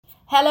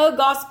Hello,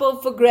 Gospel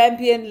for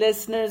Grampian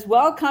listeners.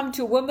 Welcome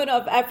to Women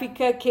of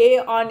Africa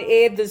Care on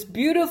Air this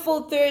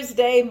beautiful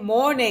Thursday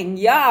morning.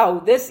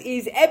 This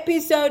is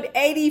episode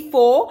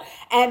 84,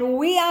 and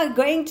we are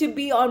going to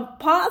be on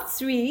part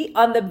 3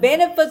 on the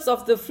benefits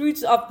of the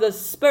fruits of the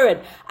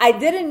Spirit. I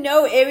didn't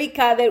know,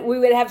 Erica, that we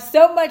would have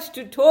so much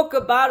to talk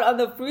about on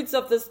the fruits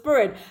of the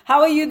Spirit.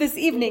 How are you this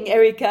evening,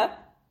 Erica?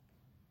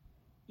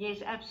 Yes,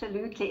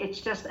 absolutely.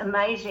 It's just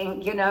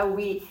amazing.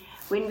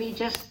 When we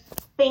just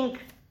think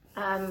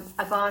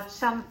about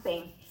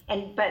something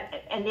and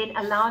then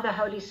allow the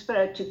Holy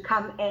Spirit to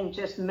come and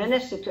just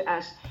minister to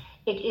us,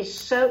 it is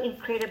so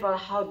incredible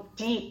how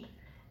deep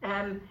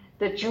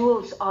the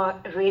jewels are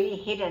really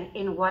hidden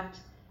in what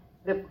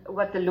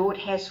the Lord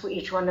has for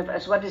each one of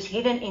us, what is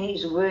hidden in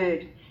His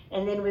Word.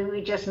 And then when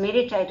we just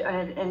meditate on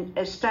it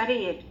and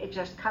study it, it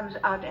just comes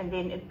out, and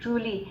then it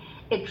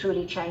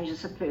truly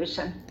changes a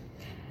person.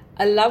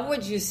 I love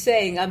what you're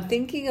saying. I'm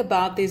thinking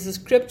about, there's a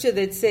scripture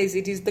that says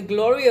it is the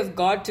glory of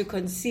God to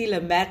conceal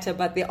a matter,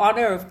 but the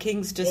honor of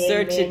kings to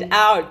search it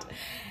out.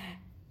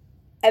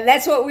 And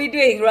that's what we're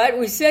doing, right?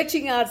 We're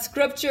searching out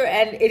scripture,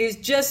 and it is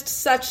just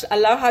such, I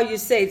love how you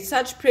say it,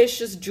 such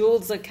precious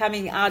jewels are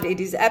coming out.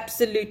 It is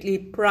absolutely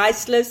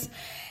priceless.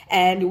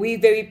 And we're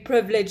very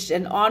privileged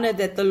and honored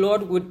that the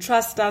Lord would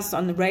trust us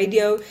on the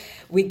radio.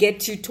 We get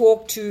to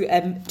talk to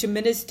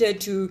minister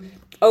to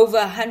over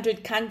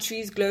 100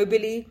 countries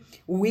globally,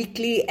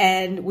 weekly,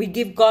 and we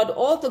give God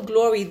all the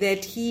glory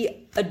that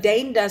He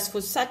ordained us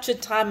for such a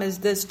time as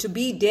this, to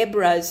be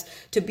Deborahs,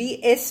 to be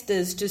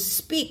Esthers, to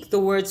speak the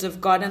words of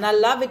God. And I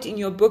love it in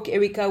your book,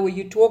 Erica, where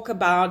you talk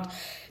about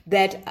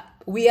that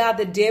we are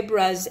the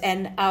Deborahs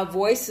and our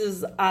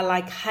voices are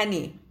like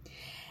honey.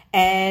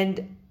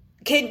 And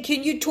can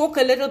you talk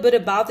a little bit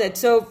about that?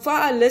 So for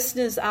our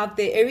listeners out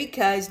there,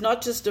 Erica is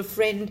not just a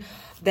friend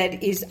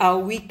that is our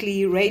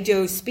weekly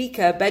radio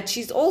speaker, but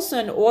she's also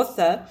an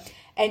author,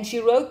 and she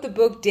wrote the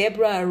book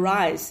Deborah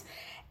Arise.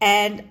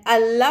 And I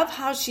love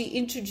how she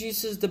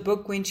introduces the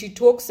book when she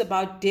talks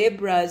about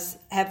Deborahs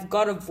have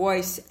got a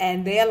voice,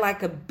 and they're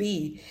like a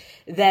bee,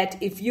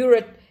 that if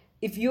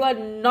you are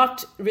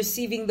not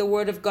receiving the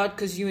word of God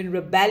because you're in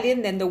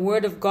rebellion, then the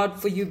word of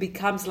God for you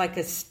becomes like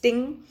a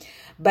sting.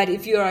 But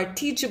if you're a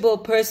teachable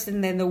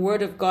person, then the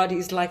word of God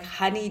is like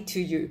honey to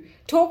you.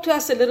 Talk to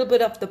us a little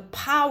bit of the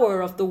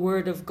power of the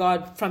word of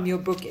God from your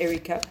book,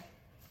 Erica.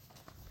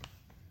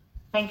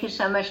 Thank you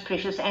so much,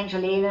 precious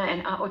Angelina.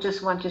 And I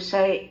just want to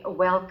say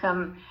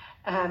welcome,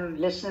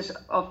 listeners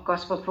of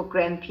Gospel for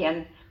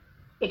Grampian.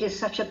 It is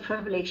such a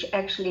privilege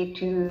actually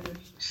to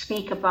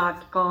speak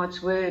about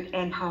God's word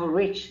and how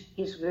rich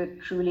His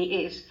word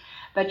truly is.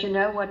 But you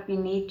know what? We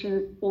need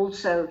to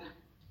also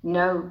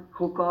know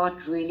who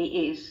God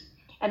really is.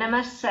 And I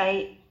must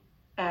say,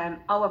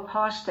 our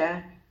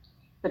pastor,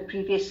 the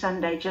previous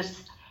Sunday,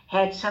 just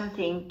had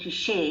something to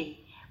share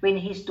when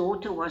his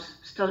daughter was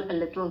still a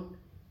little.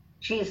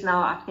 She is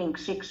now, I think,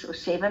 6 or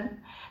 7.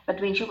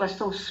 But when she was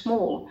still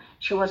small,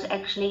 she was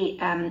actually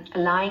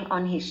lying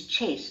on his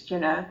chest,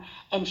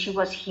 and she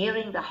was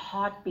hearing the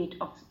heartbeat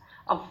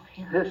of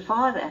her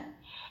father.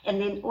 And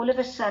then all of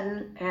a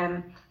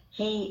sudden,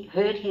 he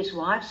heard his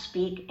wife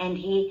speak, and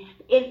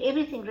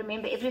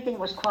everything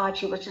was quiet.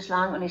 She was just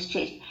lying on his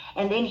chest.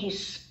 And then he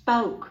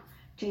spoke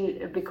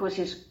because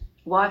his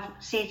wife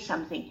said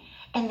something.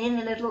 And then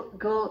the little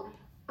girl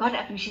got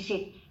up and she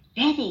said,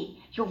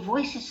 "Daddy, your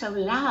voice is so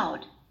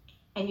loud."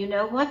 And you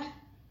know what?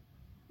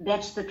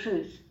 That's the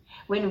truth.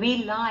 When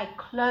we lie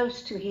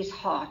close to His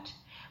heart,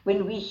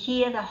 when we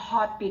hear the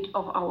heartbeat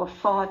of our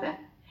Father,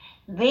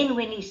 then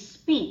when He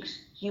speaks,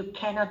 you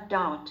cannot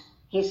doubt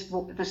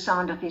the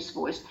sound of His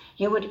voice.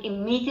 You would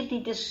immediately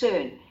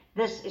discern,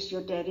 this is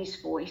your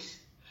daddy's voice.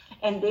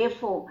 And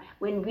therefore,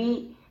 when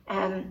we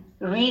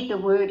read the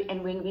word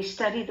and when we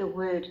study the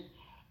word,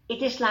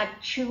 it is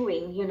like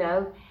chewing,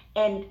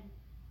 and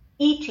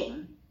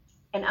eating.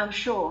 And I'm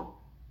sure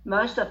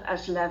most of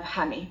us love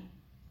honey.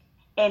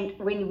 And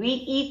when we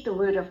eat the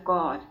word of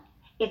God,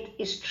 it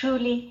is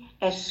truly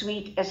as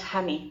sweet as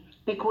honey,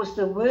 because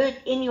the word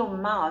in your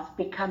mouth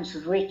becomes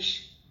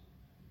rich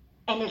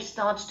and it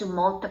starts to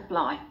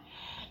multiply.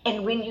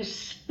 And when you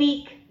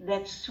speak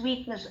that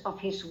sweetness of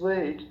His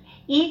word,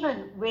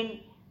 even when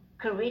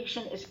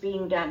correction is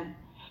being done,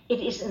 it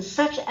is in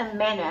such a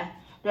manner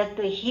that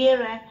the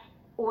hearer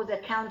or the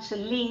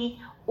counselee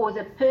or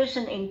the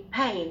person in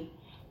pain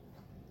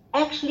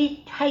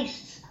actually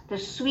tastes the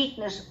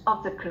sweetness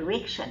of the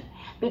correction,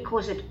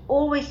 because it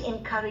always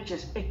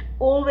encourages, it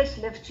always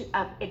lifts you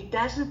up. It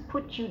doesn't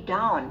put you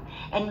down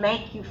and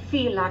make you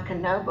feel like a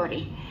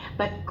nobody.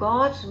 But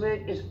God's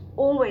word is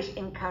always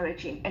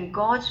encouraging, and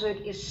God's word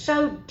is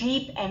so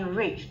deep and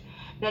rich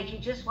that you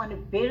just want to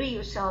bury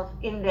yourself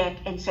in that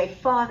and say,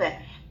 "Father,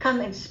 come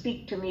and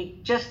speak to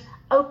me. Just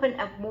open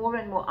up more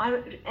and more." I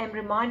am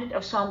reminded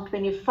of Psalm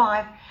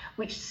 25,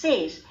 which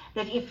says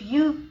that if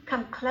you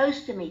come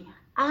close to me,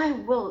 I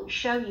will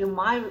show you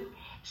my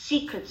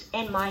secrets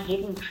and my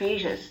hidden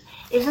treasures.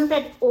 Isn't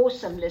that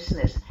awesome,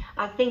 listeners?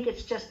 I think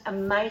it's just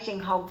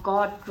amazing how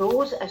God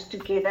draws us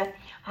together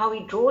how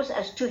he draws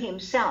us to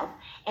himself,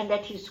 and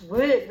that his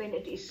word, when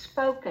it is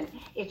spoken,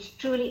 it's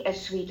truly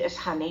as sweet as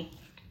honey.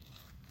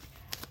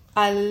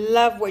 I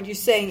love what you're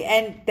saying,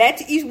 and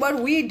that is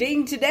what we're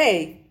doing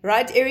today,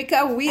 right,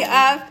 Erica? We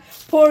are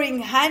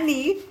pouring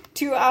honey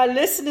to our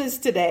listeners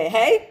today,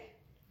 hey?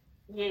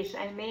 Yes,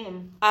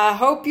 amen. I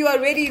hope you are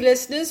ready,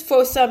 listeners,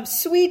 for some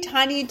sweet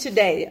honey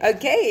today,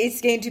 okay?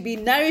 It's going to be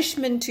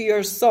nourishment to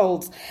your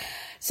souls.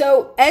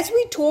 So as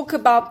we talk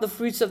about the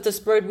fruits of the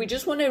Spirit, we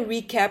just want to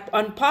recap.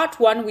 On part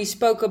 1, we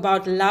spoke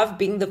about love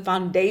being the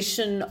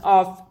foundation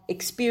of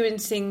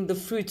experiencing the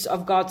fruits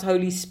of God's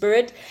Holy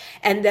Spirit,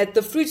 and that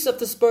the fruits of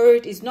the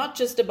Spirit is not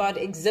just about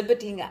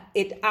exhibiting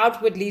it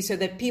outwardly so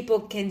that people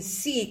can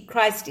see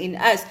Christ in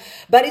us,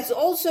 but it's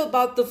also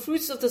about the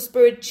fruits of the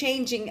Spirit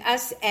changing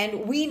us,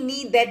 and we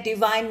need that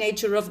divine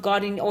nature of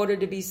God in order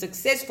to be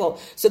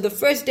successful. So the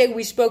first day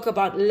we spoke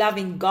about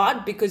loving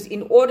God, because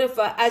in order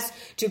for us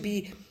to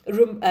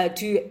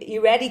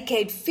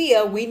eradicate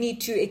fear, we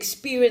need to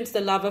experience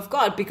the love of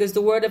God, because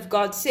the Word of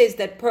God says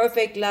that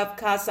perfect love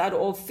casts out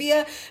all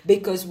fear,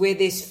 because where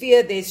there's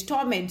fear, there's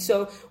torment.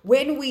 So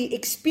when we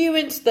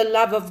experience the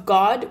love of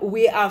God,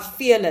 we are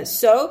fearless.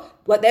 So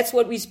that's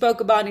what we spoke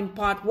about in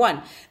part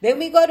 1. Then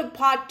we go to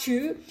part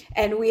 2,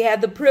 and we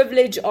had the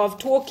privilege of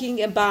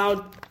talking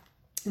about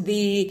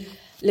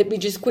let me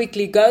just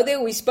quickly go there.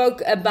 We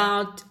spoke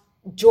about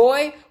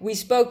joy, we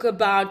spoke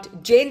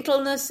about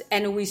gentleness,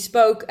 and we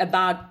spoke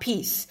about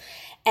peace.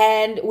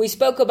 And we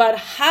spoke about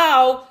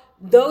how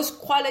those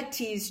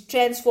qualities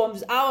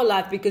transforms our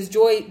life, because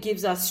joy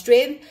gives us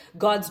strength,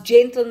 God's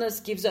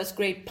gentleness gives us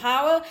great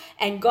power,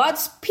 and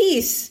God's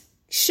peace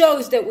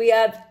shows that we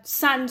are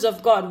sons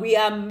of God. We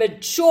are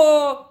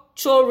mature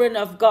children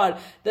of God.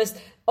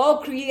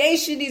 All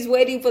creation is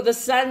waiting for the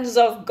sons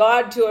of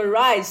God to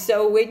arise.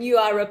 So when you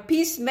are a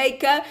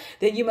peacemaker,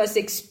 then you must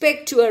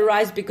expect to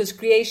arise, because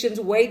creation's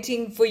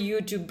waiting for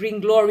you to bring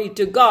glory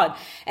to God.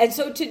 And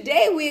so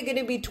today we're going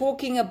to be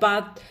talking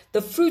about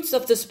the fruits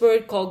of the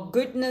Spirit, called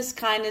goodness,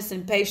 kindness,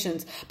 and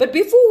patience. But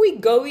before we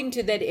go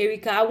into that,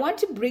 Erica, I want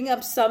to bring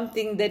up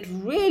something that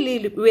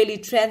really, really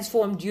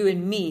transformed you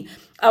and me.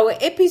 Our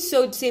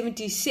episode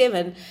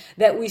 77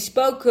 that we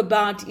spoke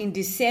about in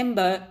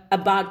December,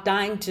 about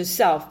dying to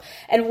self.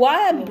 And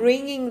why I'm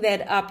bringing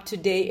that up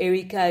today,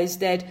 Erica, is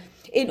that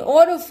in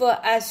order for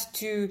us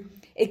to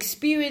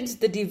experience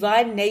the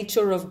divine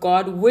nature of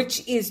God,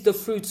 which is the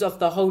fruits of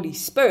the Holy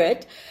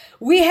Spirit,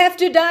 we have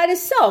to die to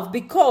self,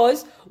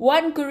 because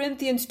 1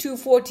 Corinthians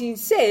 2:14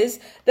 says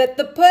that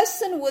the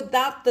person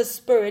without the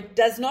Spirit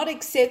does not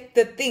accept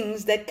the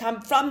things that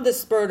come from the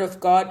Spirit of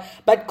God,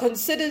 but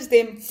considers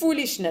them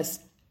foolishness,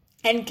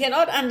 and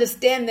cannot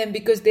understand them,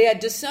 because they are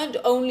discerned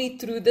only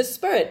through the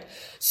Spirit.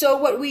 So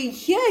what we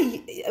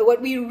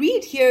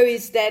read here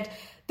is that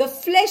the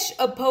flesh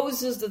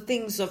opposes the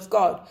things of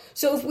God.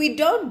 So if we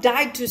don't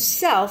die to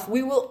self,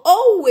 we will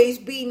always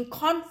be in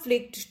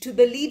conflict to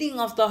the leading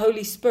of the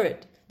Holy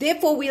Spirit.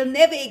 Therefore, we'll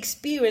never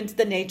experience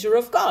the nature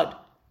of God.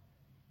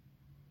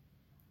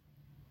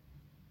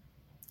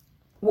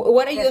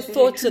 What are your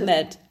thoughts on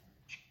that?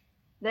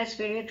 That's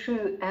very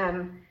true.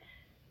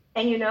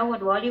 And you know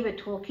what, while you were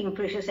talking,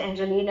 precious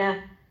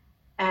Angelina,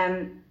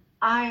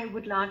 I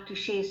would like to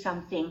share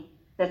something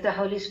that the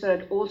Holy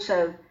Spirit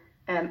also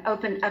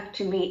opened up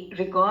to me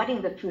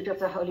regarding the fruit of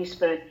the Holy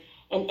Spirit.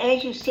 And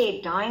as you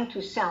said, dying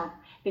to self,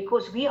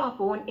 because we are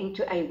born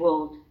into a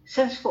world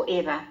since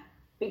forever,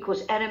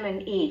 because Adam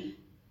and Eve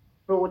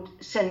brought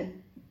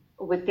sin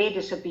with their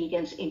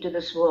disobedience into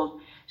this world.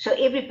 So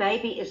every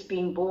baby is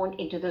being born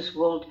into this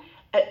world,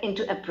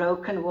 into a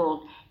broken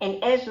world.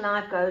 And as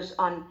life goes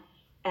on,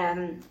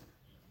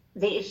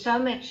 there is so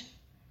much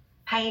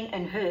pain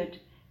and hurt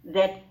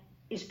that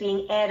is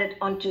being added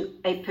onto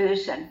a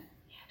person.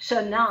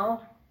 So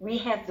now we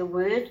have the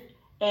Word,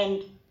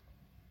 and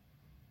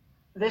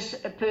this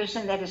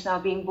person that is now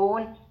being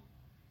born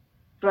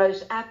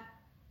grows up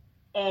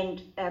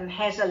and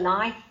has a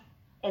life,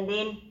 and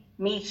then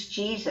meets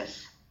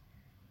Jesus.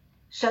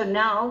 So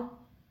now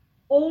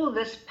all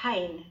this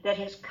pain that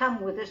has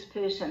come with this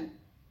person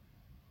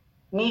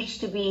needs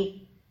to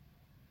be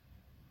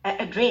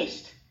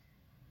addressed.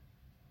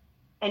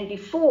 And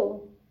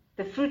before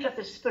the fruit of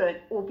the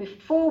Spirit, or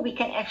before we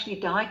can actually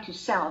die to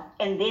self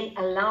and then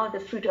allow the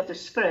fruit of the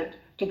Spirit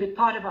to be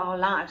part of our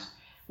lives,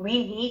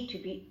 we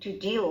need to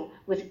deal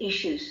with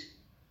issues.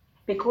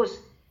 Because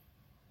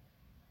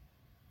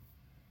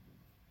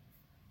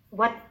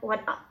what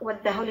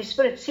the Holy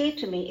Spirit said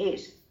to me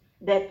is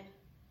that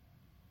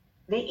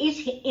there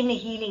is inner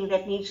healing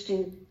that needs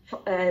to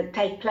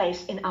take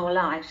place in our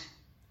lives,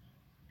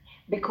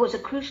 because a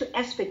crucial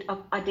aspect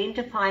of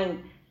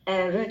identifying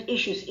root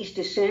issues is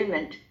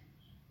discernment,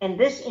 and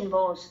this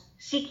involves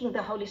seeking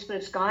the Holy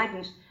Spirit's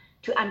guidance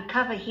to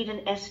uncover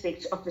hidden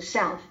aspects of the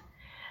self.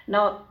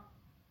 Now,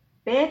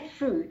 bad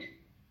fruit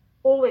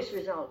always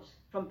results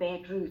from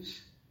bad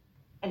roots,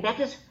 and that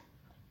is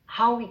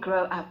how we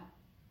grow up.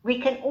 We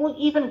can all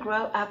even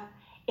grow up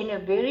in a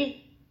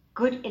very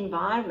good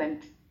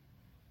environment,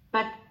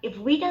 but if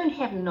we don't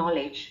have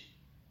knowledge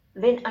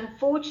then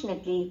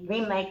unfortunately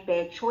we make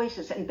bad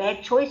choices, and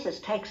bad choices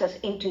takes us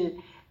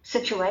into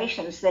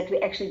situations that we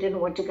actually didn't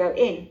want to go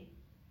in.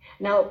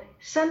 Now,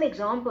 some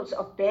examples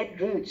of bad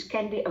roots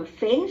can be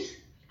offense.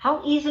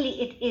 How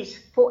easily it is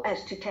for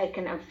us to take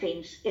an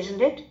offense,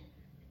 isn't it?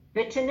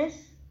 Bitterness,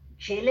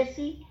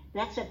 jealousy,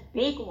 that's a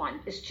big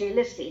one, is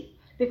jealousy.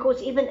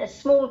 Because even a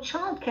small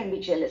child can be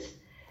jealous,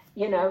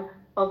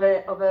 of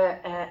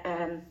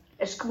a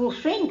school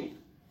friend.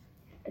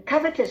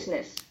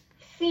 Covetousness,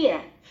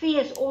 fear.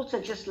 Fear is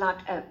also just like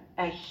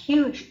a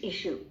huge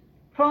issue.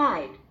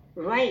 Pride,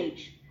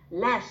 rage,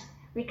 lust.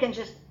 We can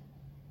just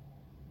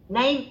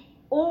name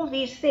all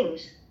these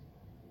things.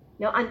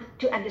 Now,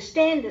 to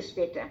understand this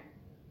better,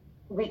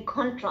 we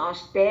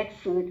contrast bad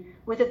fruit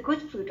with the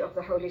good fruit of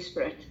the Holy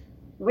Spirit,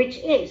 which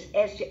is,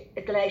 as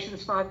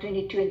Galatians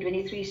 5:22 and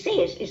 23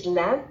 says, is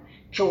love,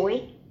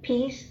 joy,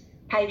 peace,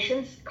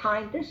 patience,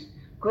 kindness,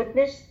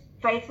 goodness,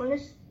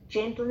 faithfulness,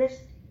 gentleness,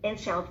 and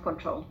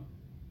self-control.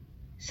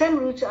 Some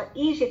roots are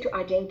easier to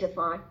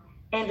identify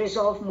and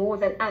resolve more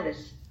than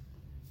others.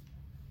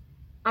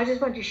 I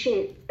just want to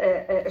share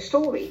a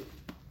story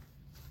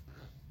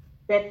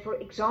that, for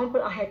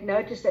example, I had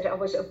noticed that I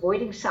was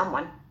avoiding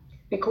someone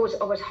because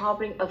I was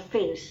harboring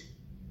offense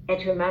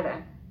at her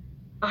mother.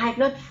 I had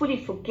not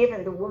fully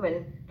forgiven the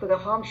woman for the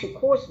harm she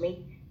caused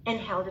me and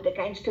held it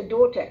against her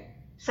daughter.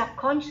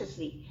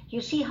 Subconsciously,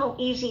 you see how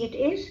easy it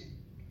is?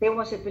 There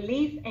was a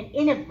belief and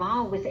inner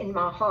vow within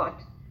my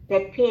heart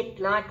that paired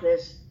like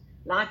this,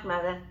 like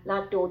mother,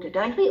 like daughter.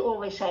 Don't we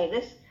always say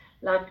this?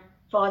 Like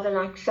father,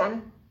 like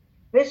son?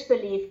 This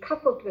belief,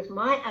 coupled with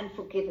my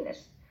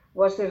unforgiveness,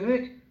 was the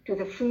root to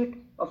the fruit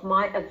of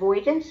my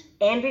avoidance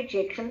and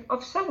rejection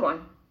of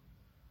someone.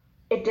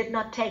 It did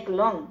not take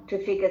long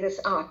to figure this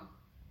out,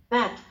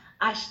 but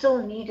I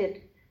still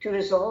needed to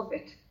resolve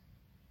it.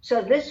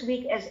 So this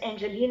week, as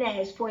Angelina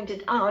has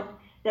pointed out,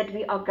 that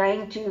we are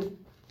going to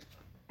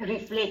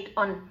reflect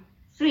on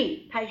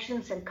 3,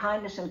 patience and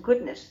kindness and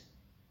goodness.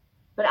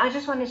 But I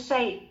just want to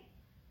say,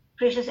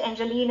 precious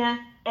Angelina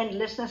and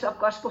listeners of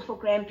Gospel for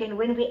Grampian,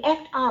 when we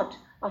act out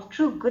of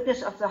true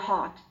goodness of the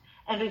heart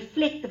and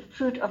reflect the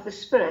fruit of the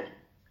Spirit,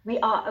 we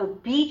are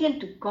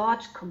obedient to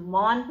God's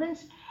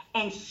commandments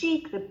and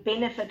seek the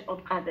benefit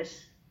of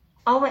others.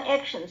 Our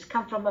actions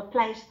come from a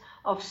place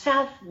of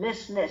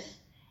selflessness,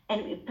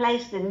 and we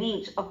place the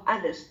needs of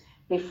others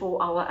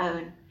before our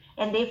own.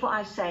 And therefore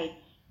I say,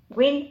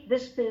 when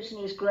this person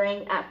is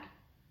growing up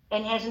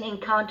and has an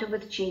encounter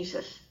with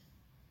Jesus,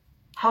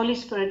 Holy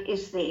Spirit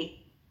is there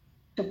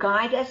to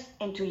guide us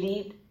and to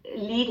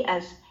lead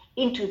us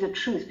into the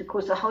truth,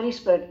 because the Holy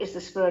Spirit is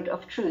the Spirit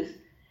of truth.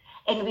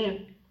 And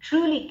we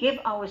truly give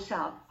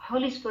ourselves.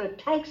 Holy Spirit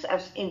takes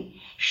us in,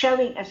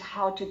 showing us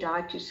how to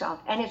die to self.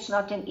 And it's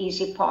not an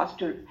easy path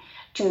to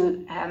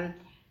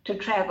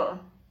travel.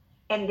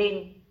 And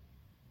then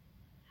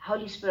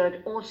Holy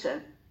Spirit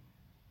also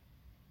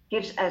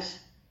gives us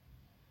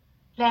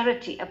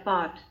clarity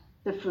about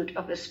the fruit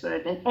of the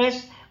Spirit. And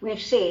as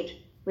we've said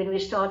when we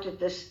started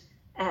this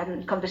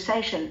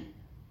conversation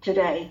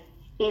today,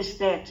 is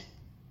that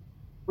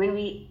when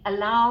we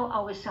allow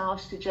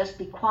ourselves to just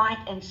be quiet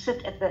and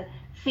sit at the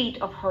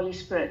feet of Holy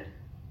Spirit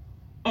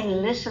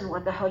and listen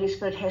what the Holy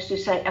Spirit has to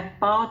say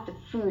about the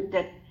fruit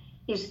that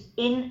is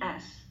in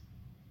us,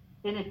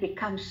 then it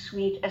becomes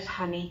sweet as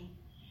honey.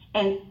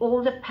 And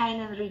all the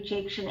pain and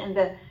rejection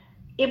and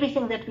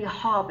everything that we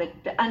harbored,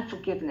 the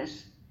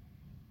unforgiveness,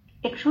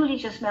 it truly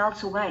just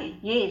melts away.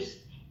 Yes,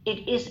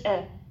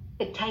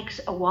 it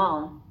takes a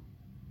while,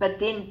 but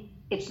then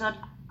it's not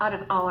out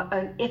of our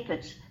own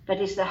efforts, but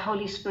it's the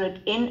Holy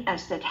Spirit in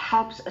us that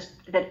helps us,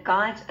 that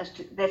guides us,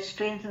 that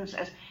strengthens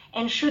us.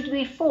 And should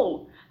we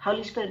fall,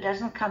 Holy Spirit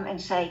doesn't come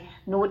and say,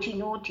 naughty,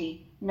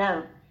 naughty.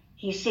 No,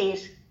 he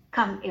says,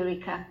 come,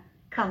 Erica,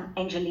 come,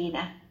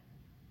 Angelina,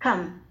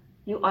 come.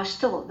 You are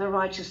still the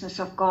righteousness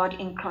of God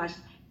in Christ.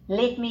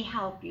 Let me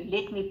help you.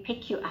 Let me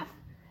pick you up.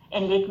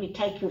 And let me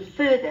take you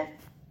further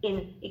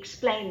in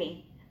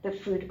explaining the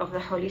fruit of the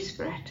Holy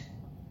Spirit.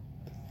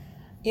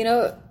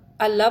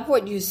 I love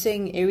what you're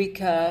saying,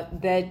 Erica,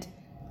 that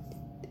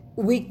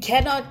we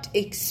cannot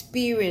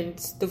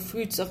experience the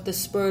fruits of the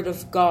Spirit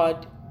of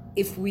God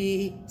if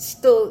we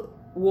still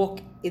walk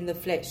in the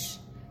flesh.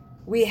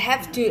 We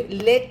have to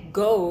let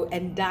go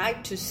and die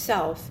to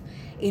self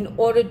in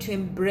order to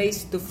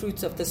embrace the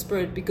fruits of the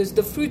Spirit, because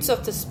the fruits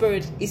of the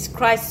Spirit is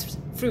Christ's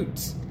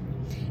fruits.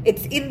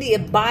 It's in the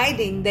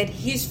abiding that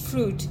His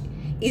fruit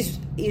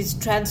is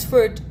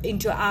transferred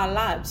into our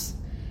lives.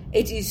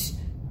 It is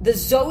the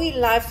Zoe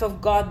life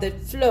of God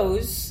that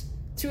flows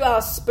through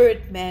our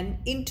spirit man,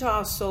 into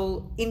our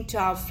soul, into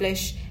our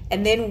flesh,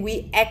 and then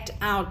we act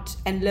out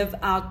and live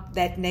out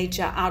that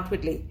nature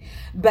outwardly.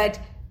 But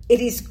it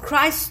is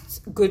Christ's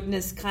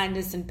goodness,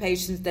 kindness, and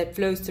patience that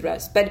flows through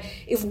us. But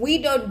if we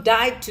don't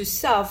die to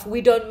self, we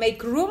don't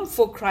make room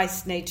for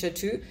Christ's nature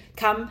to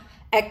come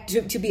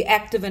to be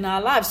active in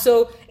our lives.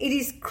 So it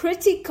is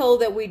critical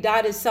that we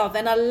die to self.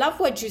 And I love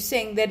what you're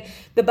saying, that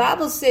the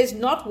Bible says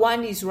not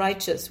one is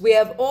righteous. We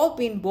have all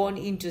been born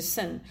into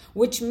sin,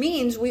 which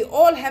means we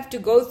all have to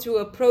go through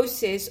a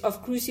process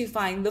of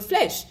crucifying the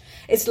flesh.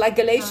 It's like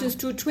Galatians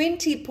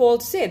 2:20, Paul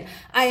said,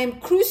 I am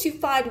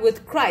crucified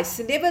with Christ.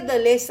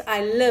 Nevertheless,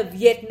 I live,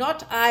 yet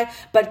not I,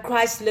 but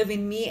Christ live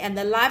in me. And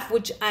the life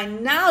which I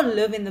now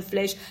live in the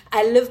flesh,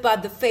 I live by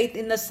the faith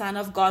in the Son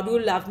of God who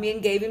loved me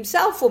and gave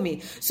himself for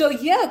me. So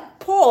here,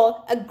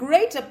 Paul, a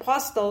great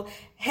apostle,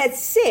 had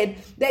said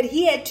that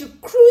he had to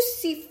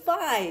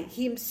crucify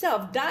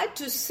himself, die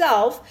to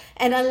self,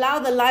 and allow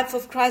the life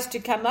of Christ to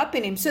come up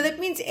in him. So that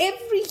means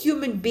every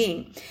human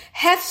being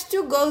has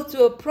to go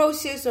through a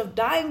process of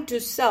dying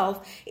to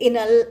self in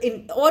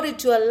order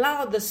to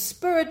allow the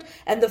Spirit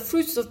and the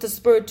fruits of the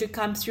Spirit to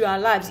come through our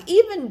lives.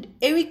 Even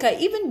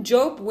Erica, even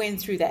Job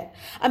went through that.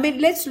 I mean,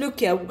 let's look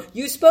here.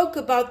 You spoke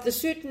about the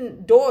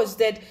certain doors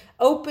that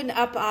open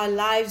up our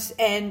lives,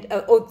 and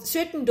or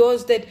certain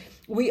doors that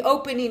we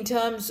open in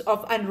terms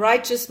of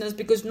unrighteousness,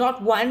 because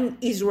not one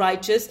is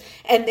righteous.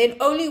 And then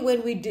only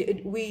when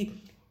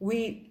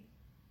we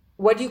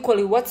what do you call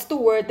it? What's the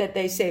word that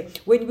they say?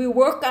 When we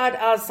work out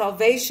our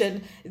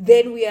salvation,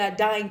 then we are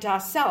dying to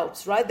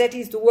ourselves, right? That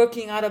is the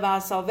working out of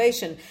our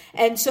salvation.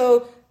 And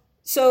so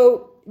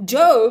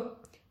Job,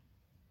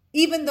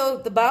 even though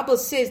the Bible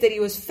says that he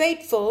was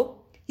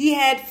faithful, he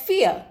had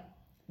fear.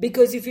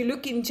 Because if you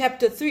look in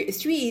chapter 3,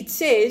 it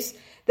says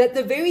that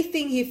the very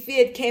thing he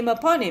feared came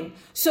upon him.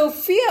 So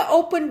fear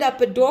opened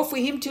up a door for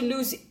him to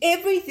lose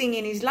everything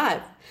in his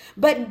life.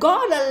 But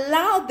God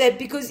allowed that,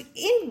 because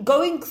in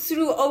going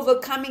through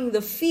overcoming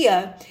the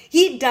fear,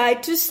 he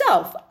died to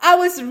self. I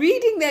was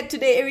reading that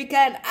today, Erica,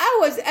 and I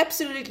was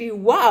absolutely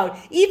wowed.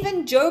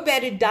 Even Job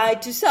had to die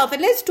to self.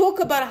 And let's talk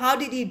about how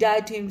did he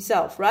die to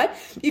himself, right?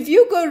 If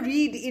you go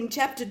read in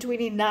chapter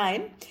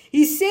 29,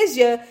 he says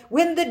here,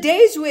 when the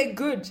days were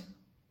good,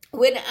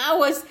 when I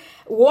was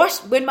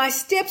washed, when my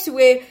steps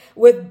were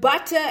with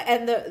butter,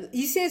 and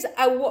he says,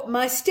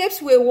 my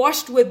steps were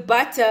washed with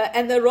butter,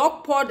 and the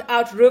rock poured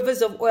out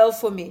rivers of oil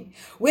for me.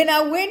 When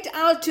I went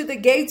out to the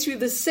gate through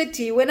the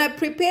city, when I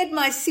prepared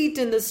my seat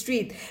in the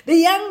street, the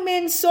young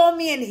men saw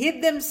me and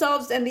hid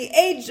themselves, and the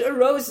aged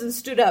arose and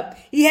stood up.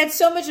 He had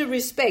so much of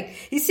respect.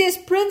 He says,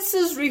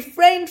 princes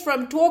refrained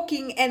from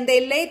talking, and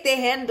they laid their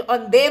hand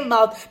on their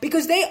mouth,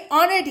 because they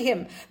honored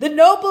him. The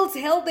nobles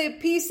held their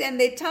peace, and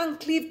their tongue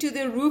cleaved to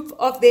the roof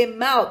of their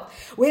mouth.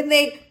 When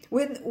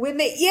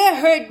the ear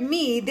heard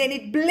me, then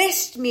it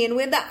blessed me. And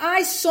when the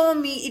eye saw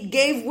me, it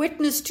gave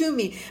witness to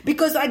me.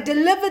 Because I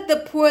delivered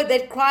the poor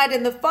that cried,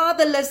 and the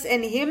fatherless,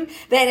 and him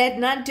that had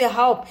none to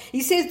help.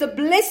 He says, the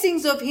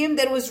blessings of him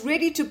that was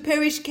ready to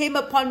perish came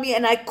upon me,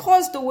 and I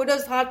caused the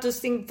widow's heart to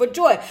sing for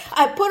joy.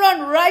 I put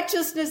on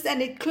righteousness,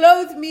 and it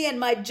clothed me, and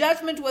my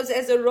judgment was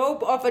as a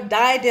robe of a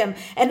diadem.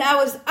 And I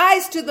was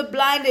eyes to the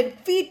blind and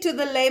feet to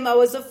the lame. I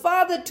was a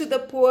father to the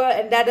poor,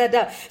 and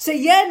So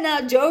here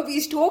now Job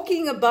is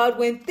talking about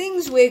when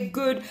things were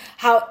good,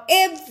 how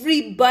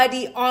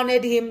everybody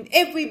honored him,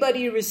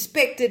 everybody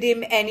respected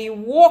him, and he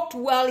walked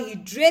well, he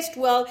dressed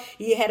well,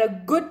 he had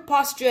a good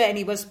posture, and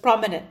he was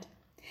prominent.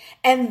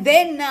 And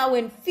then now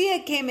when fear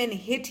came and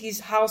hit his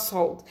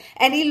household,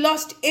 and he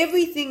lost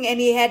everything, and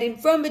he had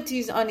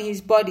infirmities on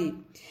his body,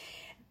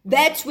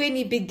 that's when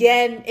he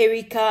began,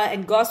 Erica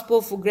and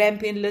Gospel for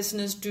Grampian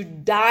listeners, to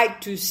die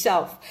to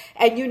self.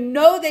 And you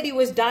know that he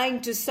was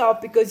dying to self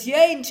because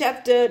here in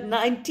chapter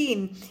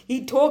 19,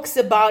 he talks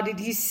about it.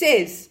 He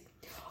says,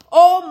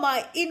 all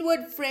my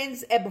inward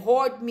friends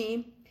abhorred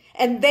me,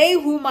 and they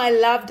whom I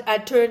loved are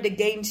turned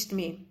against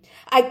me.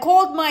 I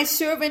called my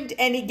servant,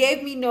 and he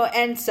gave me no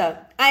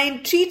answer. I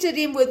entreated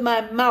him with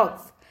my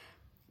mouth.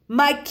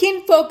 My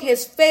kinfolk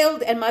has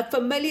failed, and my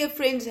familiar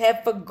friends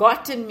have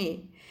forgotten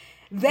me.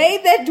 They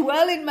that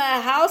dwell in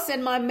my house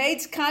and my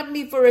mates count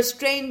me for a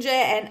stranger,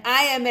 and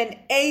I am an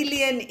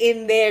alien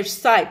in their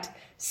sight.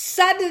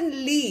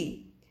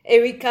 Suddenly,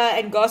 Erica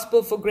and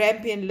Gospel for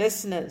Grampian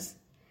listeners,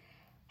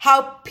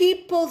 how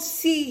people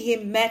see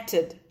him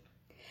mattered.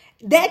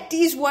 That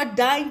is what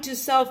dying to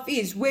self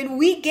is. When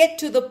we get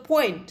to the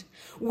point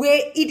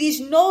where it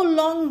is no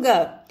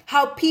longer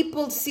how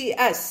people see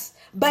us,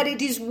 but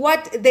it is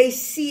what they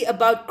see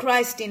about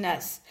Christ in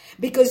us.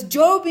 Because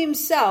Job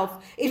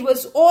himself, it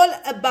was all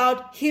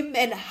about him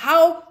and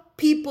how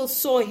people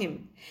saw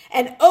him.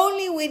 And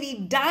only when he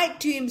died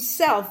to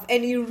himself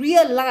and he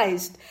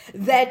realized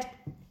that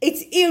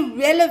it's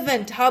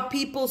irrelevant how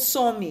people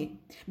saw me.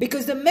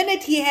 Because the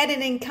minute he had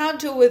an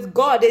encounter with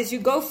God, as you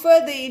go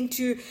further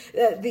into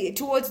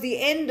towards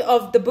the end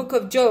of the book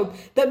of Job,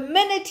 the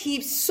minute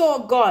he saw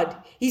God,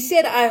 he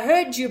said, I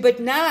heard you, but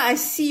now I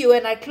see you,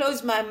 and I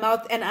close my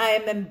mouth, and I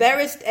am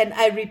embarrassed, and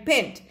I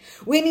repent.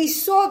 When he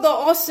saw the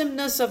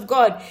awesomeness of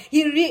God,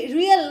 he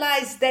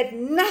realized that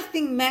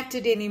nothing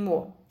mattered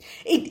anymore.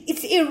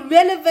 It's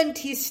irrelevant,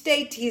 his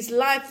state, his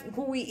life,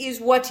 who he is,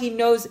 what he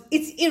knows.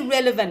 It's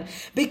irrelevant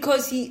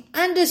because he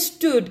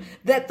understood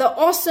that the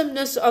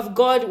awesomeness of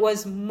God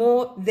was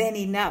more than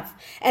enough.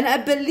 And I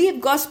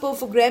believe, Gospel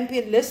for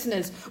Grampian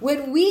listeners,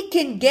 when we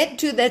can get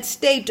to that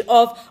state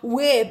of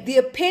where the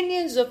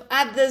opinions of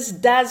others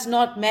does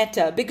not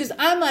matter. Because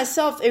I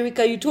myself,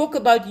 Erica, you talk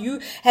about you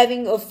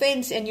having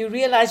offense and you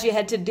realize you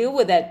had to deal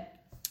with that.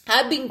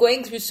 I've been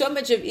going through so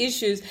much of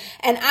issues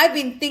and I've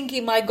been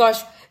thinking, my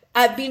gosh,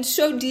 I've been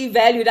so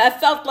devalued. I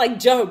felt like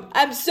Job.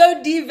 I'm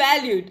so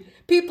devalued.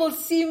 People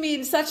see me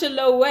in such a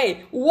low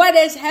way. What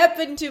has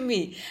happened to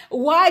me?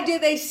 Why do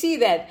they see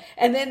that?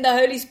 And then the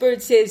Holy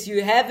Spirit says,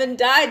 you haven't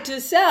died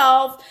to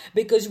self,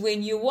 because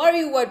when you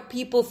worry what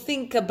people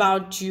think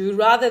about you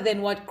rather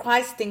than what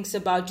Christ thinks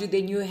about you,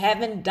 then you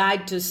haven't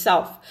died to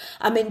self.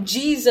 I mean,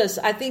 Jesus,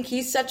 I think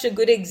he's such a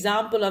good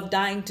example of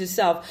dying to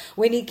self.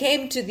 When he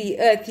came to the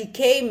earth, he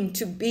came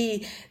to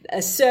be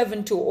a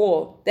servant to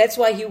all. That's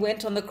why he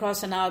went on the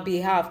cross on our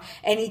behalf.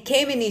 And he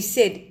came and he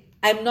said,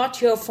 I'm not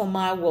here for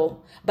my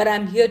will, but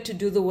I'm here to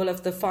do the will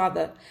of the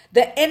Father.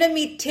 The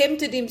enemy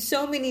tempted him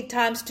so many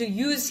times to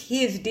use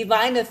his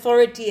divine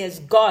authority as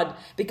God,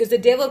 because the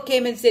devil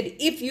came and said,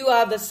 if you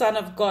are the Son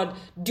of God,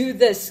 do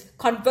this,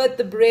 convert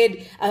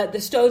the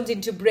stones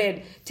into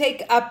bread,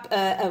 take up,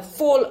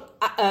 fall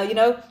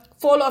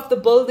off the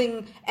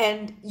building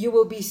and you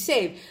will be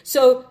saved.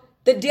 So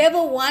the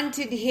devil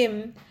wanted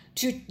him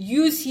to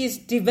use his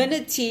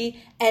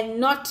divinity and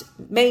not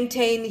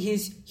maintain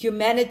his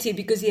humanity,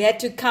 because he had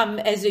to come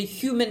as a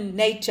human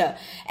nature.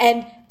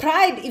 And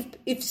pride,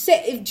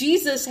 if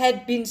Jesus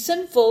had been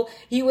sinful,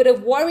 he would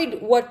have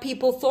worried what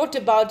people thought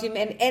about him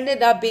and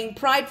ended up being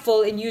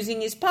prideful and using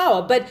his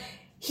power. But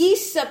he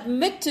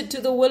submitted to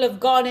the will of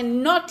God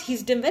and not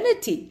his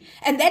divinity.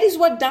 And that is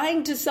what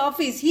dying to self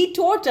is. He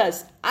taught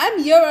us,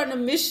 I'm here on a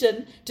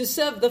mission to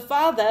serve the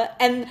Father,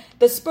 and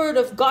the Spirit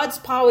of God's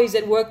power is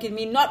at work in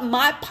me, not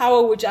my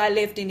power which I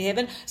left in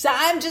heaven. So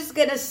I'm just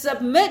going to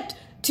submit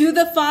to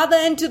the Father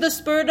and to the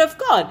Spirit of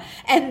God.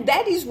 And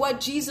that is what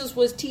Jesus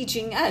was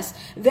teaching us,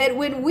 that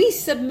when we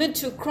submit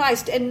to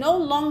Christ and no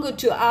longer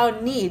to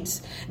our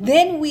needs,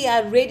 then we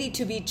are ready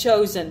to be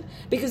chosen.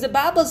 Because the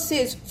Bible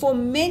says, for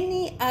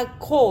many are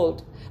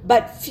called,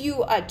 but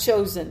few are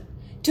chosen.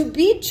 To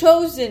be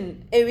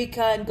chosen,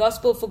 Erica and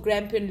Gospel for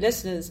Grampian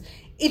listeners,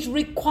 it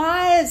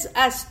requires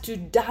us to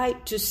die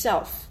to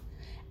self.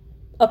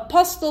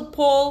 Apostle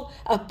Paul,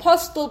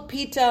 Apostle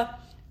Peter,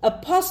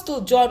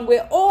 Apostle John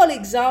were all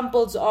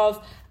examples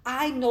of,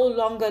 I no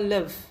longer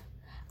live.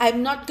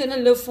 I'm not going to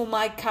live for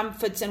my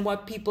comforts and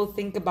what people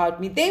think about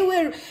me. They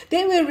were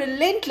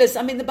relentless.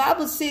 I mean, the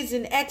Bible says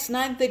in Acts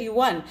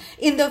 9:31,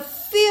 in the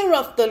fear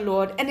of the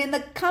Lord and in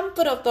the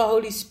comfort of the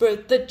Holy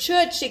Spirit, the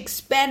church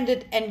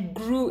expanded and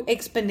grew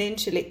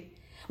exponentially.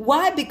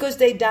 Why? Because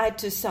they died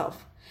to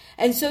self.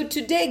 And so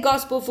today,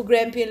 Gospel for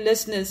Grampian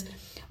listeners,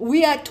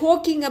 we are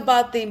talking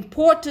about the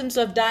importance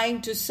of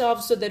dying to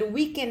self so that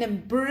we can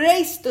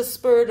embrace the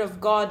Spirit of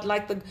God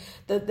like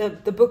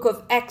the book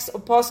of Acts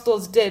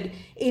apostles did,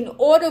 in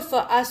order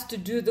for us to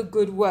do the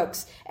good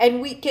works. And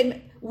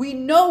we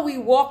know we're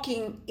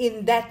walking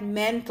in that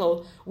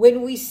mantle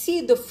when we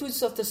see the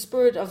fruits of the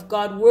Spirit of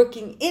God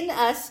working in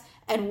us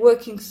and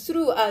working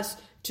through us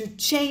to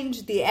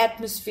change the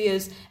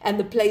atmospheres and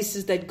the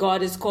places that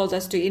God has called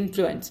us to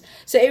influence.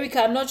 So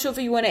Erica, I'm not sure if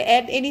you want to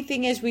add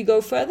anything as we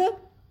go further.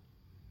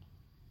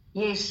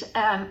 Yes,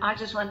 I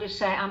just want to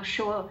say I'm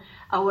sure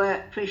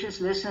our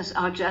precious listeners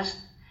are just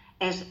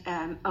as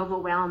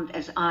overwhelmed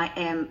as I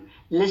am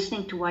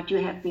listening to what you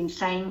have been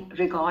saying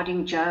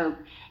regarding Job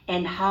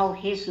and how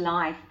his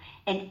life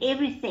and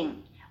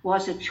everything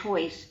was a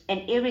choice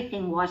and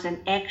everything was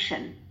an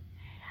action.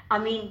 I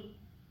mean,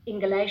 in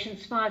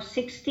Galatians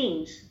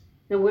 5:16,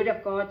 the Word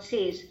of God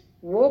says,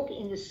 walk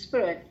in the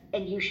Spirit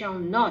and you shall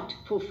not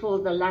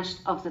fulfill the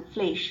lust of the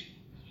flesh.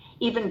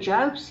 Even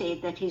Job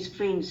said that his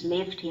friends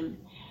left him.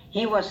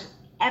 He was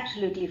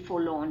absolutely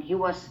forlorn. He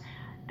was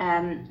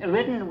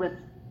ridden with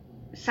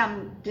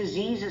some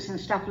diseases and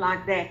stuff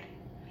like that.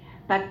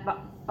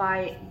 But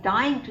by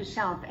dying to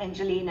self,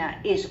 Angelina,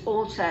 is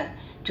also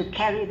to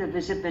carry the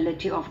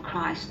visibility of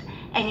Christ.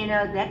 And you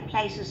know, that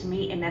places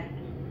me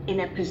in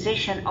a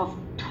position of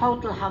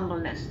total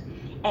humbleness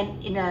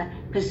and in a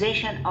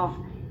position of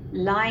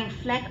lying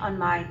flat on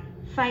my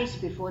face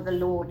before the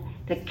Lord,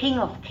 the King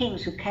of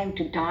Kings who came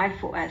to die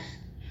for us.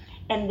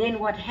 And then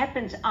what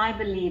happens, I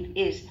believe,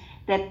 is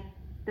that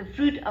the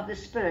fruit of the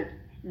Spirit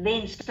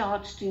then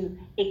starts to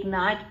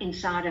ignite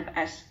inside of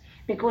us,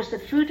 because the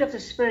fruit of the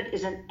Spirit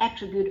is an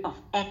attribute of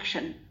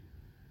action.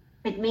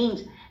 It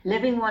means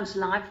living one's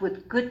life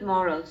with good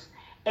morals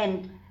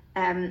and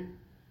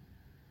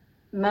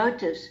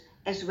motives,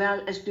 as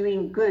well as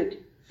doing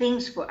good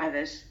things for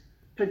others.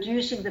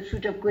 Producing the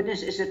fruit of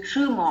goodness is a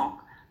true mark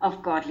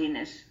of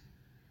godliness.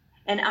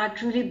 And I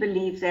truly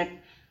believe that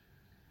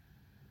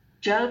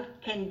Job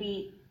can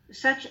be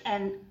such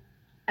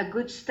a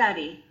good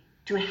study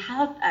to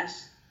help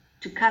us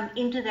to come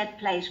into that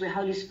place where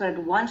Holy Spirit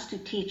wants to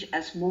teach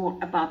us more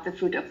about the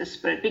fruit of the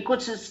Spirit,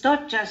 because it's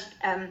not just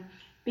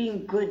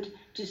being good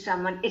to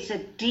someone, it's a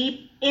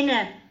deep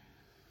inner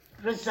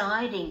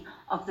residing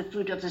of the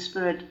fruit of the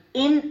Spirit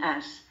in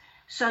us,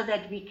 so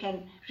that we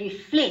can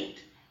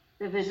reflect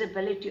the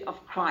visibility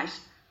of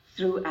Christ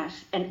through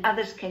us, and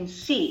others can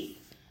see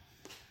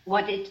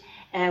what it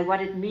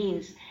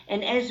means.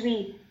 And as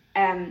we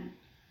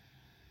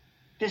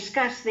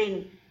discuss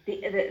then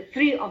the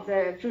three of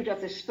the fruit of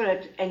the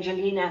Spirit,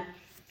 Angelina,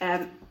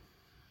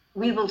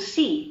 we will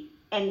see,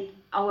 and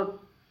our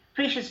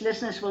precious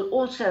listeners will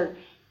also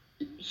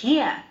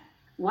hear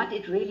what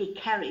it really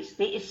carries.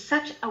 There is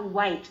such a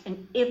weight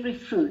in every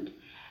fruit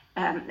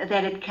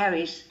that it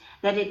carries,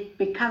 that it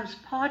becomes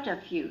part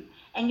of you.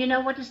 And you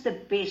know what is the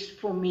best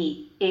for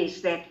me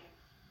is that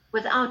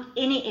without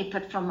any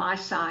effort from my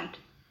side,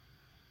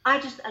 I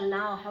just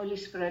allow Holy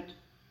Spirit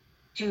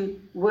to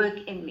work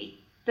in me.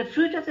 The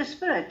fruit of the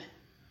Spirit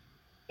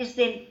is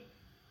then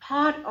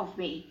part of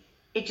me.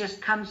 It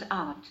just comes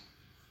out.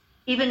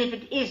 Even if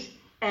it is,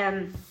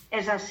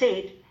 as I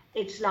said,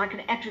 it's like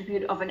an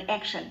attribute of an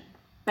action,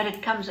 but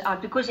it comes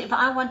out. Because if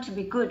I want to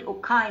be good or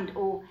kind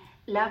or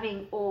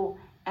loving or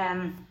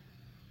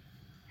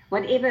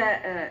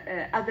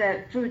whatever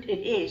other fruit it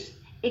is,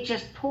 it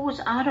just pours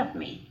out of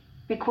me.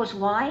 Because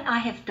why? I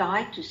have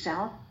died to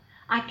self.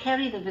 I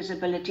carry the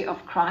visibility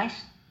of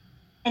Christ,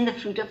 and the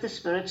fruit of the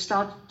Spirit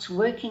starts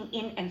working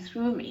in and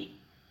through me.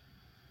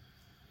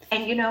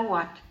 And you know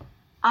what?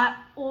 I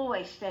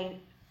always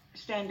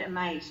stand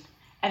amazed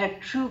at a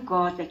true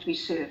God that we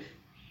serve.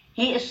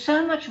 He is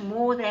so much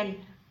more than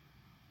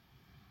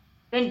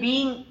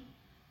being,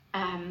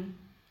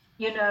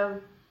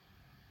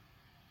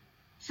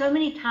 so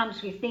many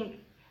times we think,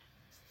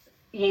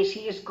 yes,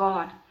 he is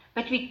God,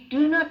 but we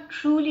do not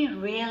truly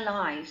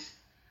realize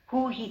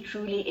who he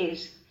truly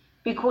is,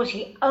 because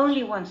he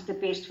only wants the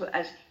best for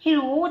us. He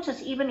rewards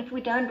us even if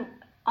we don't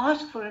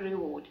ask for a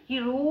reward. He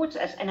rewards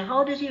us. And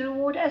how does he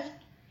reward us?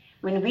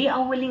 When we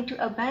are willing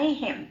to obey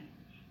him,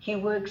 he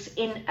works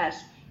in us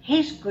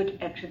his good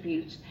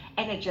attributes,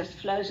 and it just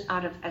flows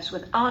out of us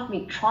without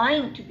me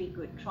trying to be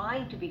good,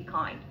 trying to be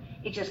kind.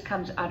 It just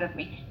comes out of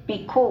me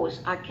because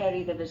I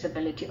carry the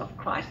visibility of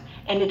Christ.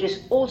 And it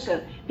is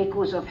also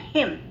because of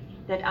him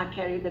that I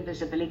carry the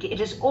visibility.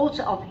 It is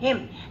also of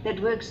him that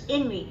works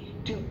in me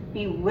to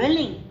be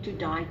willing to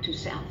die to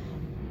self.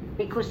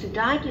 Because to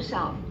die to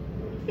self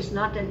is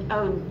not an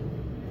own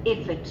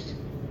effort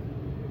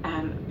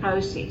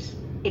process.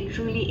 It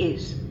truly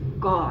is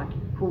God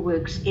who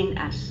works in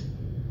us.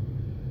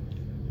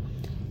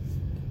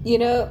 You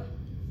know,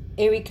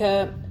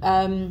 Erica,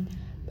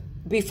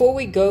 before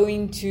we go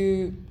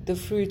into the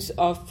fruits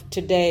of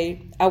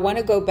today, I want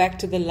to go back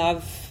to the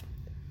love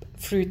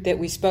fruit that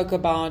we spoke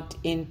about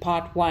in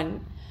part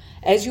 1.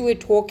 As you were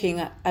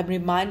talking, I'm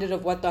reminded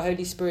of what the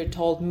Holy Spirit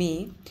told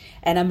me,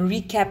 and I'm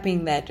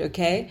recapping that,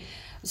 okay?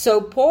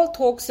 So Paul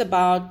talks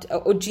about,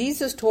 or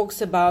Jesus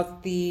talks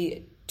about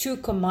the 2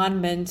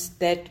 commandments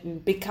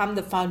that become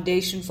the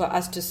foundation for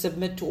us to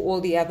submit to all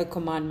the other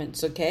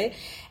commandments, okay?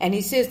 And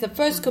he says the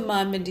first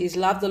commandment is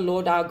love the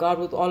Lord our God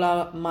with all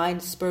our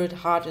mind, spirit,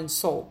 heart, and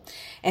soul.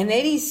 And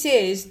then he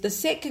says the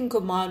second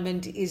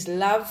commandment is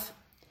love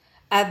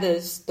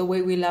others the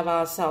way we love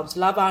ourselves.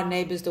 Love our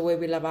neighbors the way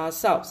we love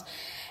ourselves.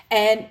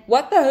 And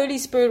what the Holy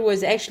Spirit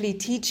was actually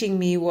teaching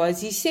me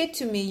was, he said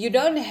to me, you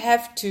don't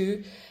have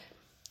to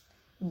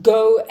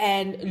go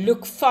and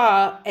look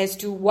far as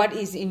to what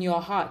is in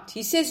your heart.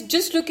 He says,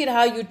 just look at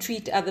how you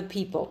treat other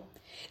people.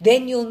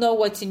 Then you'll know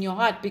what's in your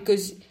heart,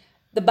 because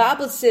the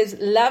Bible says,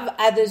 love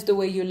others the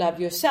way you love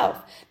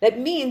yourself. That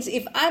means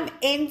if I'm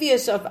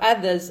envious of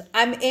others,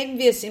 I'm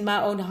envious in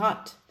my own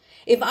heart.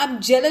 If I'm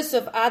jealous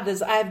of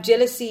others, I have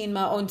jealousy in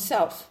my own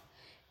self.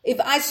 If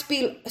I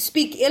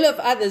speak ill of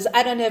others,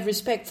 I don't have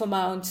respect for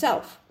my own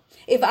self.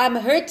 If I'm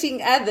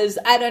hurting others,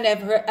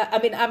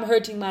 I'm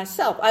hurting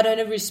myself. I don't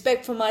have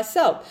respect for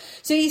myself.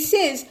 So he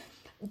says,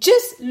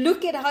 just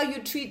look at how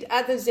you treat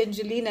others,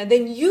 Angelina.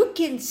 Then you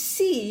can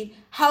see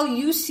how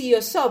you see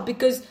yourself,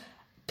 because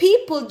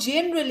people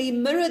generally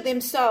mirror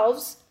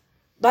themselves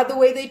by the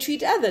way they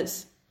treat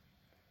others.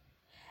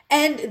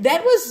 And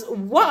that was,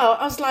 wow.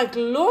 I was like,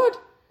 Lord,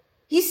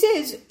 he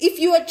says, if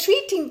you are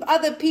treating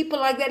other people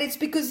like that, it's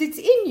because it's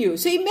in you.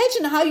 So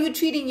imagine how you're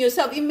treating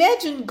yourself.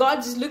 Imagine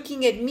God's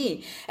looking at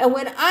me. And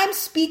when I'm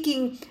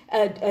speaking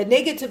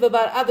negative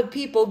about other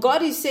people,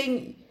 God is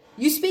saying,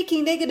 you're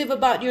speaking negative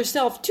about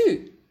yourself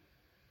too.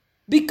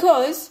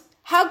 Because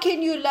how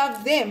can you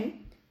love them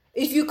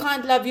if you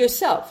can't love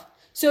yourself?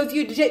 So if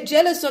you're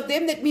jealous of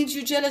them, that means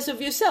you're jealous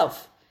of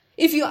yourself.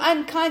 If you're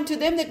unkind to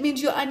them, that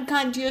means you're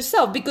unkind to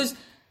yourself. Because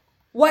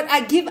what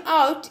I give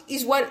out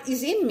is what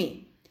is in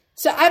me.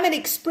 So I'm an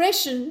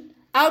expression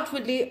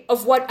outwardly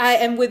of what I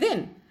am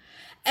within.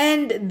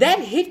 And that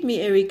hit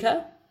me,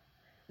 Erica.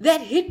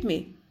 That hit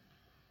me.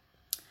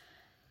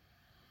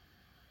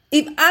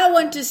 If I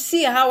want to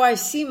see how I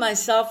see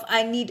myself,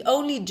 I need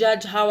only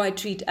judge how I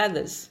treat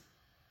others.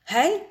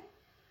 Hey?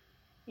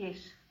 Yes.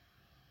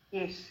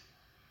 Yes.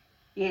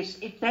 Yes,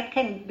 if that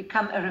can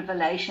become a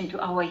revelation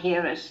to our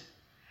hearers,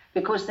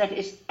 because that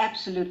is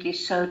absolutely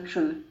so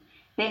true,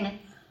 then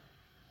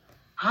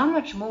how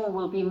much more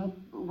will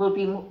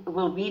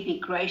we be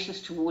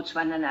gracious towards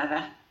one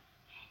another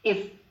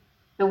if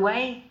the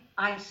way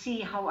I see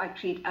how I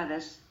treat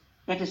others,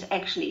 that is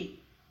actually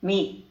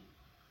me.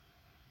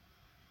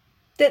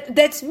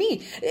 That's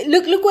me.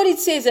 Look what it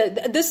says.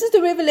 This is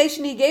the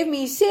revelation he gave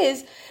me. He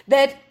says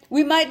that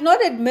we might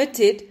not admit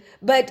it,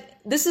 but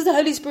this is the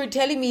Holy Spirit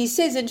telling me. He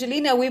says,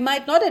 Angelina, we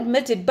might not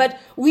admit it, but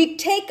we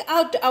take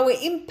out our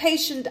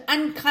impatient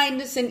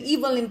unkindness and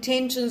evil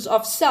intentions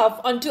of self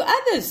onto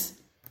others.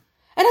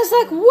 And I was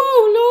like,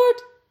 whoa, Lord.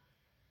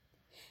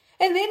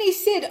 And then he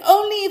said,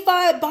 only if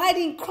I abide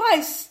in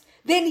Christ,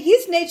 then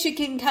his nature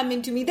can come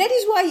into me. That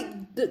is why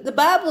the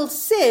Bible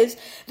says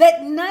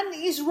that none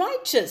is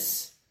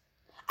righteous.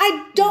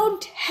 I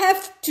don't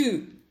have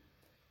to.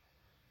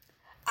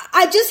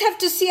 I just have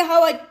to see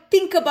how I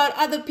think about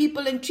other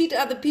people and treat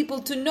other people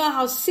to know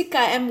how sick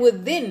I am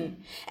within.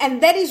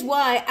 And that is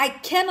why I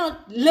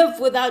cannot live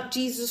without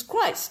Jesus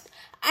Christ.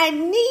 I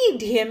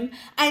need him.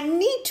 I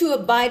need to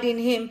abide in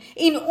him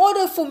in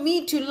order for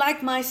me to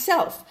like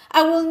myself.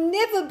 I will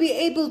never be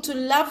able to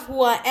love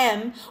who I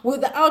am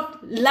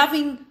without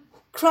loving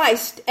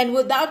Christ and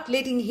without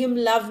letting him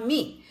love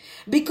me.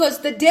 Because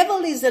the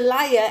devil is a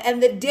liar,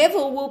 and the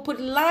devil will put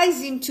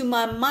lies into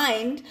my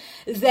mind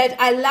that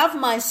I love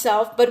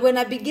myself. But when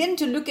I begin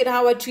to look at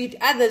how I treat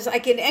others, I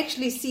can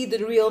actually see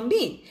the real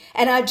me.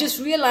 And I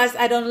just realized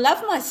I don't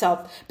love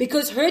myself,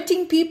 because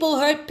hurting people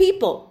hurt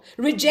people.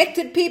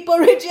 Rejected people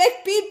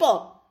reject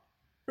people.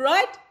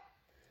 Right?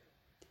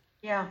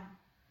 Yeah.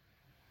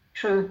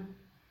 True.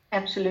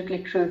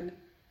 Absolutely true.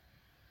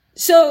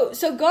 So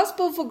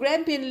Gospel for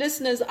Grampian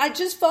listeners, I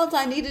just felt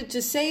I needed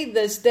to say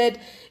this, that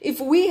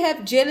if we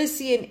have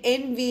jealousy and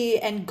envy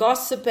and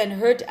gossip and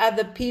hurt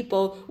other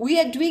people, we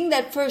are doing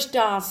that first to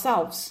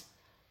ourselves.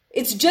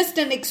 It's just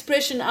an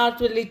expression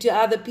outwardly to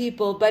other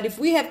people, but if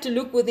we have to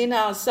look within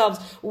ourselves,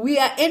 we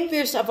are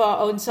envious of our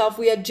own self,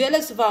 we are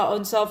jealous of our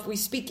own self, we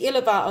speak ill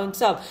of our own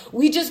self.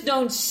 We just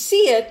don't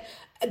see it.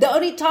 The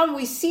only time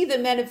we see the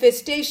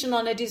manifestation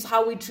on it is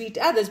how we treat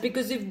others.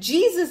 Because if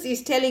Jesus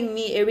is telling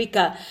me,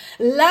 Erica,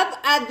 love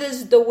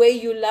others the way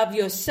you love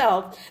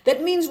yourself,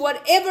 that means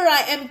whatever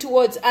I am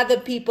towards other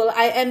people,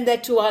 I am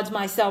that towards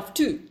myself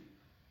too.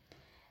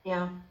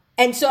 Yeah.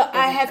 And so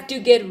I have to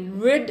get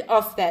rid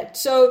of that.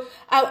 So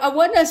I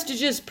want us to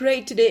just pray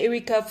today,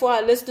 Erica, for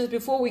our listeners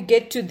before we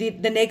get to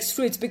the next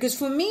fruits. Because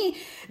for me,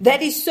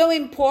 that is so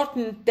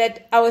important,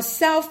 that our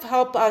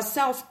self-help, our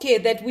self-care,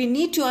 that we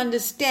need to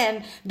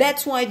understand.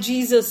 That's why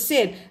Jesus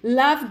said,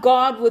 love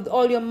God with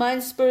all your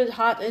mind, spirit,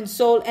 heart, and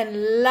soul,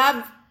 and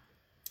love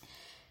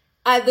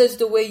others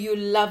the way you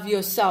love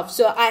yourself.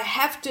 So I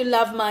have to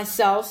love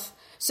myself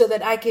so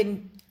that I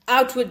can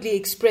outwardly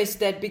express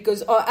that,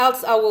 because or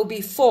else I will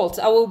be false.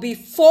 I will be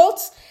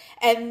false,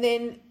 and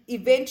then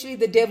eventually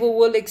the devil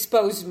will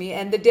expose me,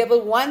 and the devil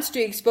wants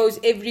to expose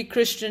every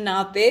Christian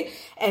out there.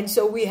 And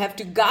so we have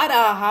to guard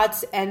our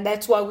hearts, and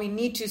that's why we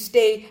need to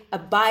stay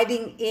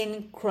abiding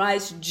in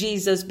Christ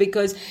Jesus,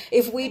 because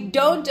if we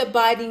don't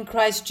abide in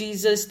Christ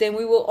Jesus, then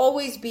we will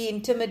always be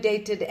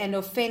intimidated and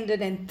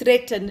offended and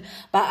threatened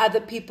by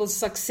other people's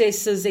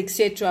successes,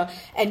 etc.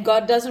 And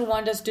God doesn't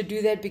want us to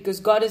do that, because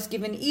God has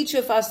given each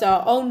of us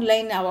our own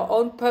lane, our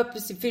own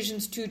purpose.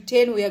 Ephesians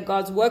 2:10, we are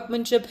God's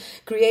workmanship,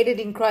 created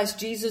in Christ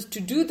Jesus to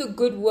do the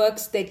good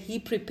works that he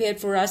prepared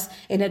for us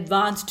in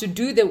advance to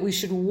do, that we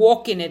should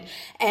walk in it.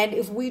 And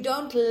if we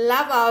don't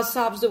love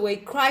ourselves the way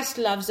Christ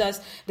loves us,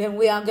 then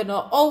we are going to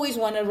always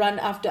want to run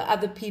after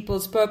other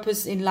people's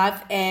purpose in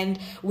life, and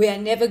we are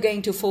never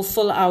going to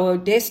fulfill our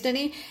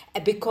destiny,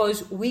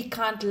 because we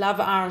can't love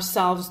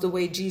ourselves the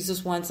way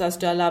Jesus wants us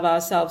to love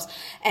ourselves.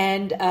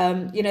 And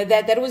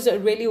that was a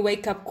really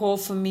wake-up call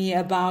for me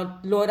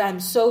about, Lord,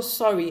 I'm so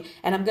sorry.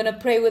 And I'm going to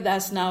pray with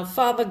us now.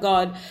 Father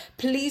God,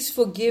 please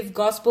forgive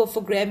Gospel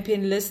for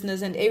Grampian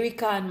listeners and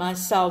Erica and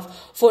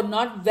myself for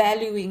not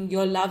valuing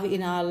your love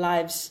in our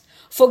lives.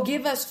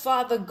 Forgive us,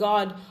 Father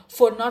God,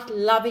 for not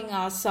loving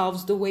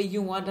ourselves the way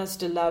you want us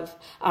to love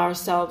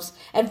ourselves.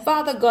 And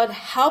Father God,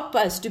 help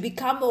us to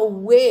become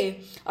aware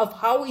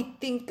of how we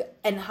think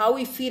and how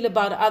we feel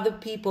about other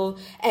people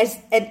as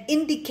an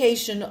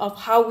indication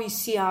of how we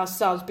see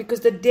ourselves,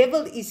 because the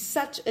devil is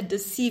such a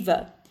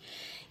deceiver.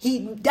 He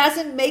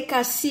doesn't make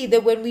us see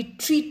that when we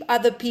treat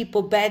other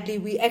people badly,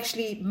 we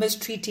actually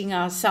mistreating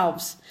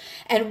ourselves.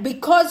 And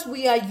because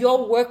we are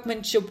your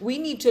workmanship, we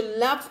need to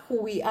love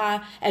who we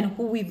are and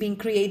who we've been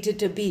created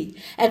to be.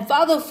 And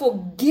Father,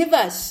 forgive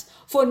us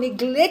for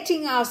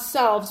neglecting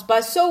ourselves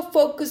by so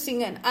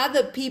focusing on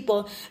other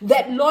people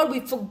that, Lord, we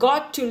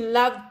forgot to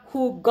love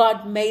who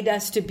God made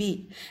us to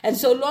be. And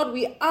so, Lord,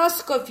 we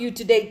ask of you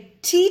today,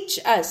 teach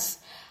us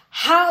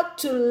how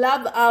to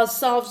love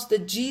ourselves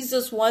that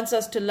Jesus wants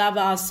us to love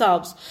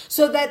ourselves,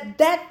 so that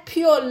that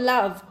pure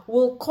love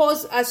will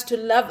cause us to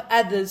love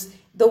others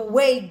the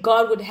way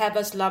God would have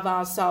us love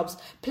ourselves.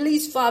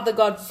 Please, Father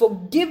God,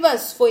 forgive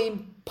us for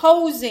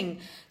imposing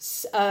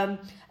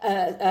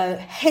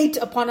hate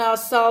upon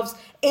ourselves,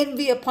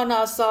 envy upon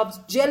ourselves,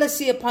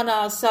 jealousy upon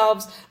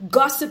ourselves,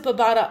 gossip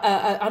about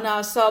on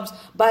ourselves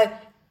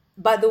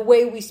by the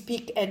way we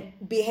speak and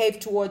behave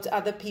towards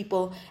other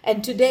people.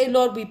 And today,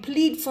 Lord, we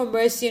plead for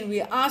mercy and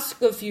we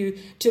ask of you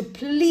to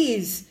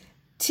please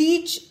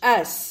teach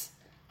us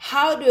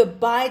how to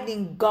abide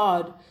in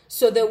God,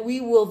 so that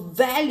we will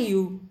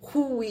value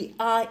who we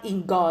are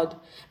in God.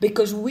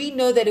 Because we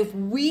know that if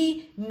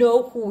we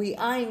know who we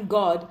are in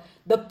God,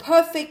 the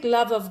perfect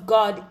love of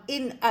God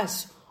in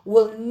us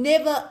will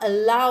never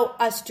allow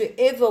us to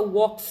ever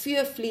walk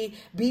fearfully,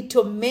 be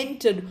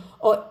tormented,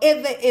 or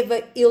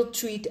ever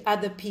ill-treat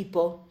other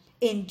people.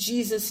 In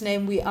Jesus'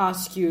 name we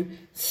ask you.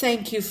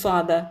 Thank you,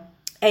 Father.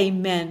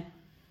 Amen.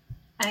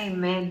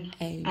 Amen.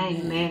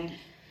 Amen.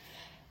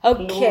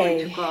 Okay.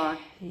 Glory to God.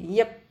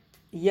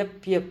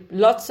 Yep.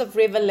 Lots of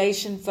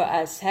revelation for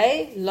us,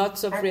 hey?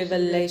 Lots of Absolutely.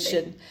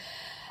 revelation.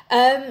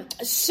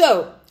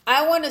 So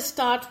I want to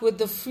start with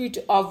the fruit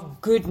of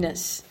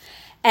goodness.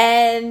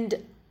 And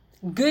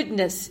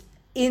goodness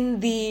in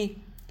the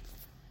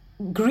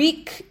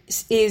Greek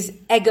is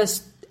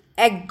agothosun,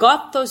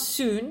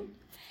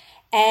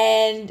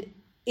 and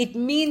it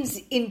means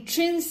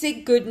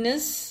intrinsic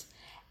goodness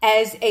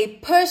as a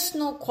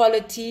personal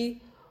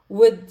quality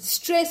with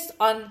stress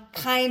on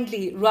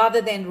kindly rather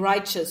than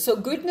righteous. So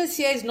goodness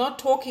here is not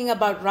talking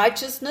about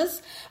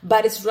righteousness,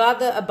 but it's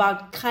rather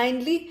about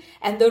kindly.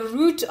 And the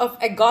root of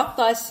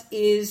agathos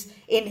is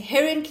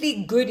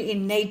inherently good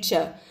in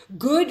nature.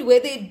 Good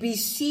whether it be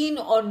seen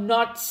or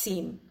not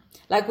seen.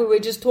 Like we were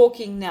just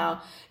talking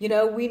now. We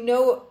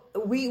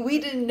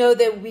didn't know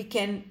that we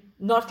can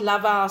not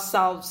love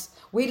ourselves.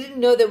 We didn't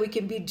know that we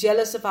can be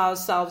jealous of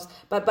ourselves,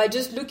 but by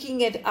just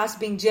looking at us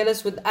being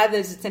jealous with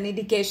others, it's an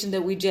indication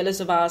that we're jealous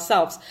of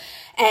ourselves.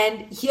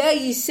 And here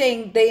he's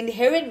saying the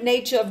inherent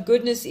nature of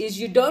goodness is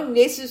you don't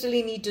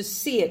necessarily need to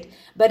see it,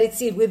 but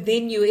it's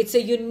within you. It's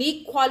a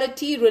unique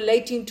quality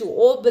relating to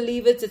all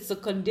believers. It's a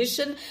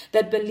condition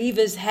that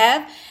believers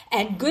have.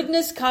 And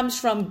goodness comes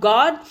from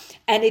God,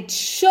 and it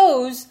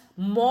shows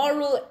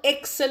moral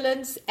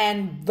excellence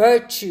and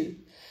virtue.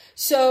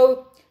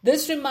 So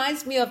this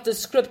reminds me of the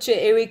scripture,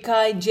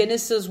 Erica, in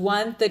Genesis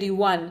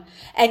 1:31.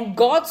 And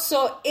God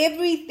saw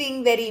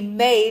everything that he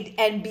made,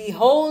 and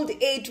behold,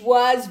 it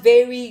was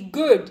very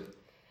good.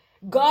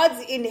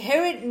 God's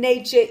inherent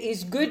nature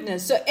is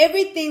goodness. So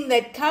everything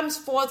that comes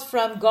forth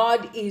from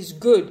God is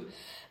good.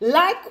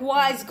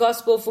 Likewise,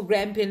 Gospel for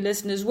Grampian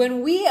listeners,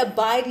 when we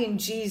abide in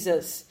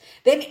Jesus,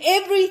 then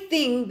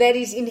everything that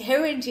is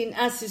inherent in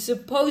us is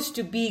supposed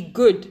to be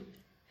good.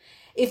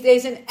 If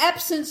there's an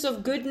absence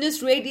of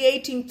goodness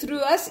radiating through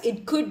us,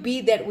 it could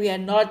be that we are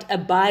not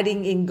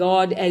abiding in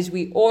God as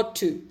we ought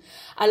to.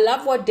 I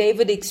love what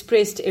David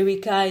expressed,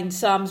 Erica, in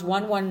Psalms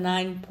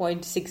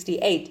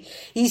 119.68.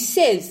 He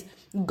says,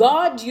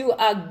 God, you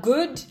are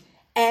good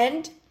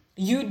and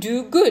you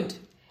do good.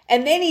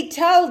 And then he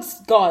tells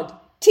God,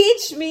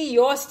 teach me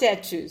your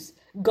statutes,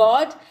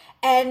 God,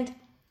 and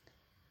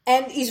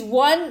is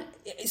one.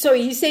 So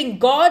he's saying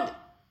God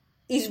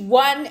is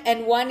one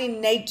and one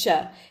in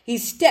nature.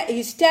 His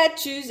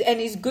statutes and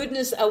his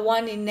goodness are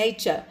one in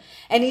nature.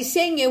 And he's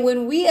saying here,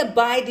 when we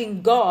abide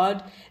in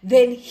God,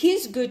 then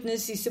his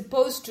goodness is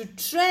supposed to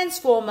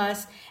transform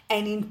us,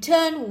 and in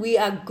turn we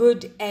are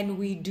good and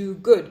we do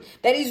good.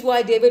 That is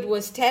why David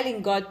was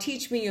telling God,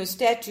 teach me your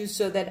statutes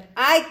so that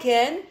I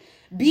can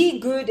be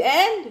good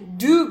and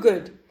do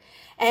good.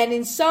 And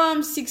in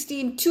Psalm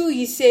 16:2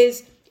 he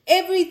says,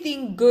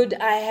 everything good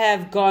I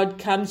have, God,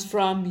 comes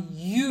from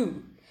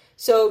you.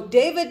 So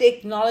David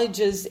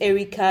acknowledges,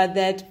 Erica,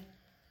 that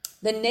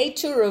the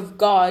nature of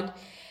God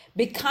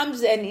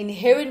becomes an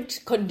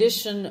inherent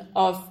condition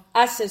of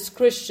us as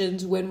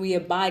Christians when we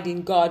abide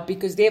in God,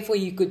 because therefore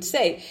you could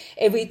say,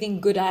 everything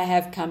good I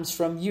have comes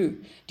from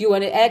you. Do you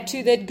want to add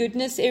to that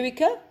goodness,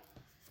 Erica?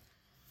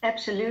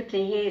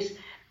 Absolutely, yes.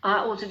 I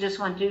also just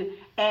want to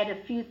add a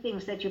few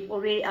things that you've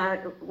already,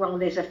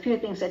 there's a few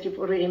things that you've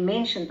already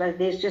mentioned, but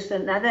there's just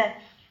another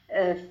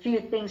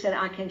few things that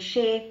I can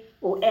share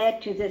or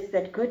add to this,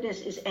 that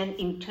goodness is an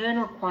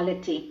internal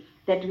quality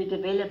that we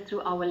develop through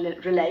our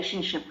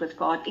relationship with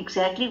God.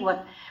 Exactly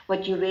what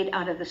you read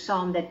out of the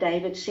psalm that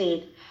David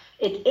said.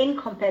 It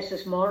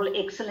encompasses moral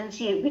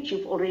excellency, which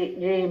you've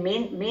already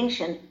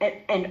mentioned,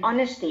 and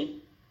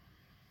honesty.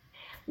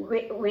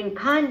 When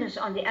kindness,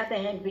 on the other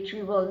hand, which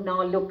we will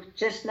now look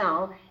just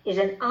now, is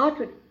an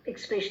outward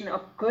expression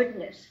of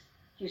goodness.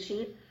 You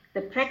see,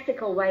 the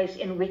practical ways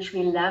in which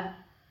we love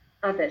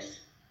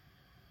others.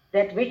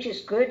 That which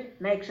is good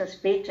makes us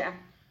better,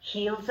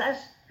 heals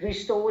us,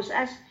 restores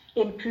us,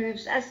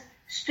 improves us,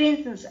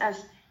 strengthens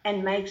us,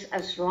 and makes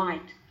us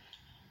right.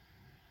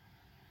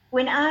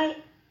 When I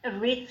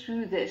read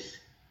through this,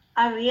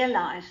 I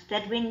realized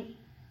that when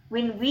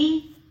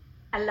we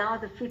allow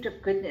the fruit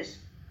of goodness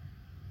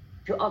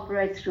to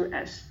operate through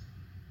us,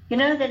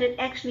 that it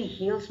actually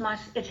heals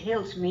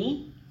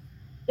me,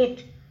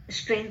 it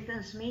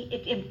strengthens me,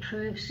 it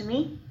improves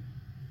me.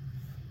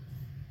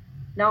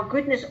 Now,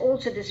 goodness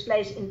also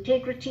displays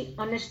integrity,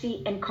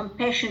 honesty, and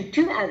compassion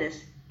to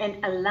others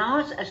and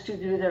allows us to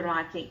do the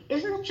right thing.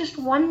 Isn't it just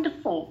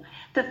wonderful,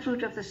 the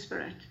fruit of the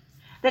Spirit?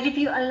 That if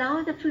you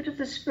allow the fruit of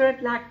the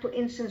Spirit, like, for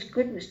instance,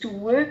 goodness, to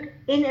work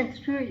in and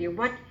through you,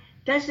 what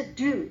does it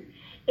do?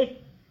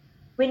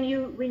 When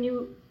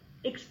you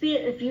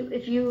experience,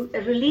 if you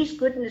release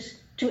goodness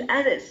to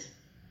others,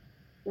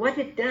 what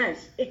it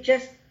does, it's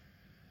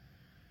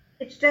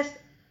just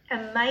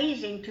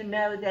amazing to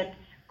know that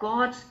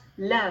God's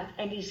love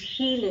and His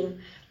healing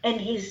and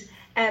His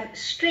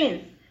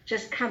strength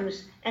just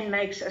comes and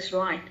makes us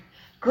right.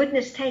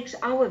 Goodness takes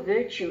our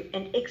virtue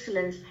and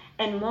excellence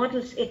and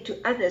models it to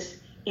others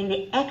in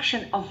the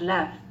action of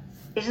love.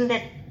 Isn't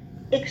that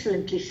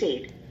excellently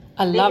said?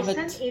 I love it.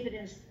 There is some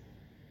evidence,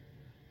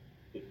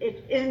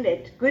 isn't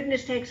it?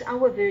 Goodness takes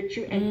our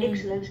virtue and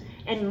excellence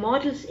and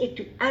models it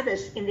to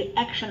others in the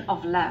action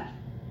of love.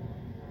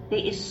 There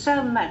is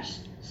so much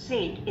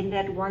said in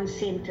that one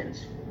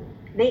sentence.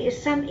 There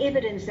is some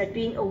evidence that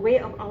being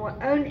aware of our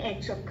own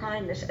acts of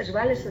kindness, as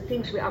well as the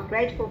things we are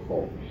grateful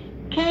for,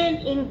 can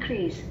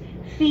increase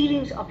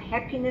feelings of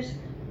happiness,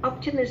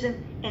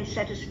 optimism, and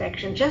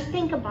satisfaction. Just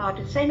think about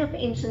it. Say, for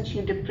instance,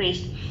 you're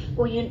depressed,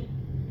 or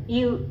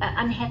you are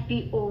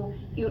unhappy, or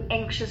you're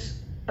anxious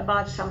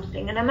about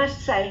something. And I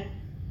must say,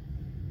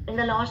 in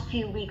the last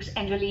few weeks,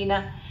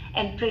 Angelina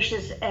and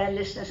precious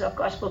listeners of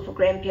Gospel for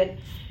Grampian,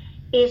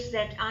 is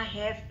that I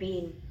have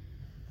been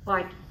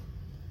quite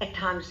at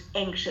times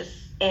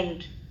anxious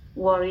and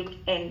worried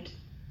and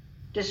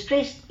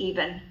distressed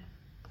even.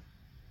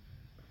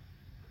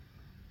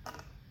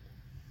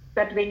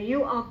 But when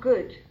you are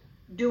good,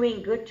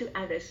 doing good to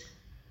others,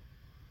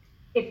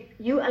 if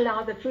you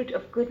allow the fruit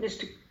of goodness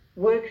to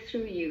work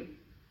through you,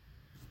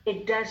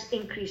 it does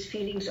increase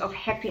feelings of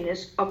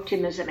happiness,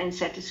 optimism, and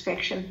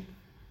satisfaction.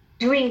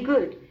 Doing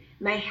good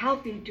may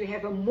help you to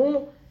have a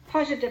more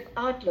positive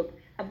outlook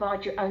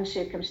about your own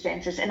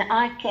circumstances. And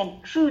I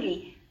can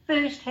truly,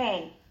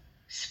 firsthand,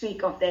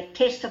 speak of that,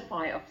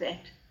 testify of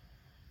that.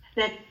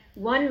 That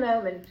one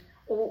moment,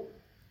 or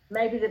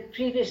maybe the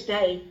previous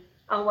day,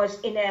 I was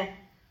in a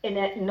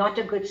not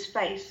a good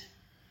space.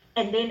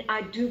 And then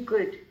I do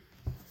good.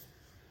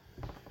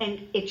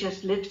 And it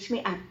just lifts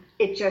me up.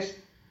 It just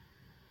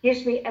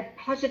gives me a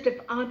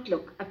positive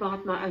outlook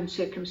about my own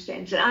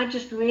circumstance. And I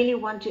just really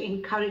want to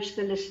encourage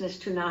the listeners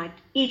tonight,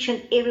 each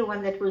and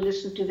everyone that will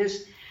listen to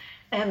this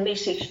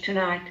message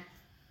tonight,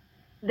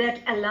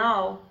 that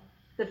allow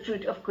the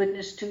fruit of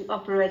goodness to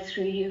operate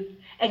through you.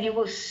 And you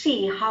will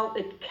see how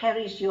it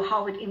carries you,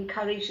 how it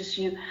encourages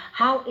you,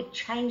 how it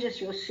changes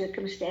your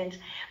circumstance.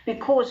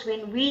 Because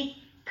when we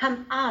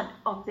come out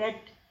of that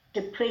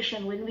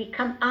depression, when we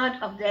come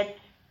out of that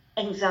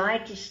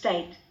anxiety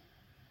state,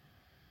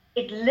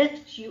 it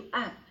lifts you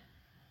up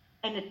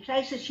and it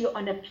places you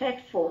on a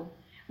platform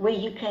where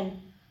you can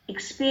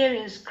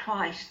experience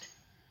Christ.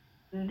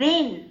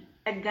 Then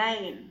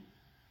again,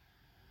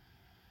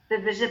 the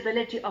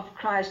visibility of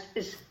Christ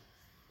is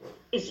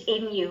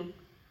in you,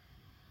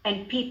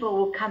 and people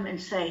will come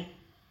and say,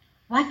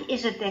 what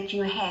is it that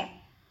you have?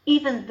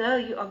 Even though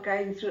you are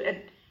going through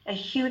a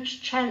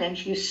huge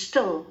challenge, you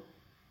still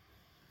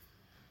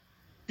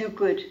do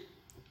good.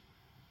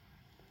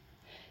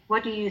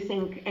 What do you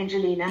think,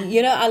 Angelina?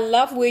 You know, I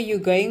love where you're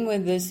going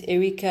with this,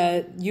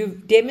 Erica. You're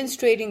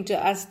demonstrating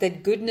to us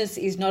that goodness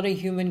is not a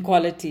human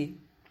quality.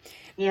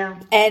 Yeah.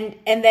 And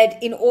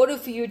that in order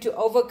for you to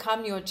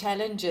overcome your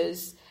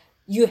challenges,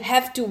 you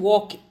have to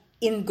walk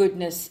in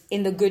goodness,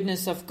 in the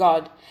goodness of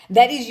God.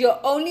 That is your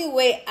only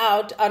way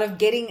out of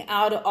getting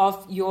out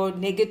of your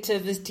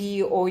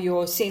negativity or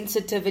your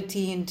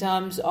sensitivity in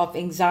terms of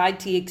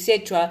anxiety,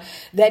 etc.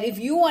 That if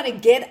you want to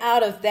get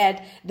out of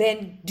that,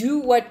 then do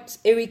what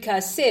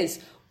Erica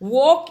says.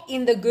 Walk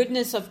in the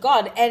goodness of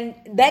God. And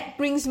that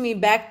brings me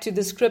back to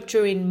the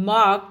scripture in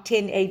Mark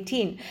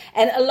 10:18.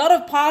 And a lot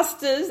of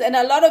pastors and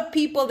a lot of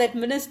people that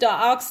minister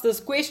ask this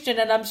question,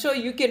 and I'm sure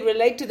you can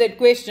relate to that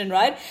question,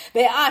 right?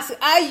 They ask,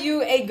 are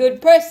you a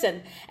good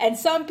person? And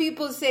some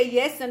people say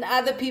yes, and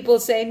other people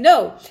say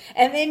no.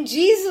 And then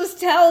Jesus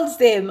tells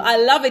them, I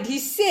love it. He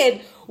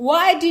said,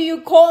 why do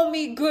you call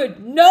me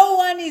good? No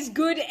one is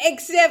good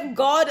except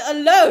God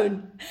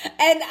alone.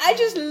 And I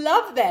just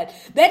love that.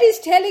 That is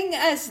telling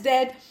us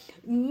that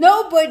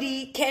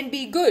nobody can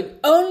be good,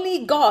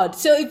 only God.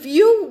 So if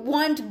you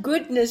want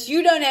goodness,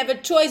 you don't have a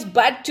choice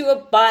but to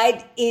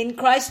abide in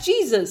Christ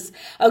Jesus.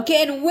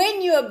 Okay, and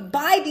when you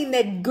abide in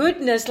that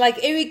goodness,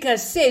 like Erica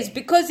says,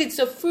 because it's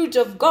a fruit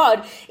of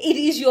God, it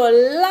is your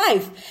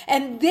life.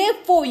 And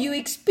therefore you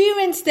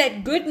experience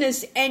that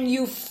goodness and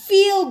you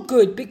feel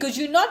good, because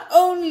you're not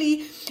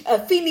only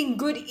feeling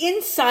good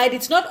inside,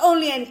 it's not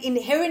only an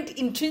inherent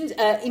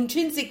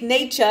intrinsic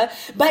nature,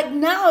 but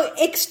now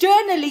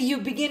externally you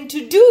begin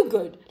to do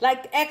good.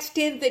 Like Acts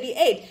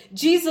 10:38,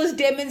 Jesus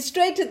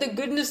demonstrated the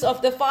goodness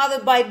of the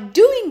Father by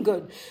doing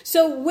good.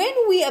 So when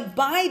we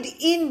abide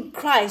in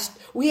Christ,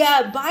 we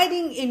are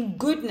abiding in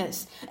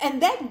goodness.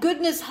 And that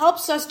goodness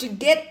helps us to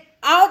get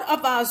out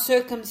of our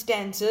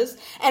circumstances,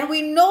 and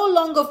we no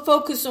longer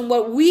focus on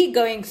what we're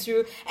going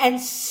through, and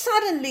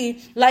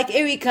suddenly, like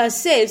Erica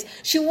says,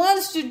 she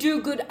wants to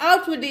do good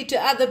outwardly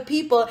to other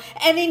people,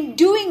 and in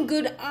doing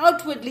good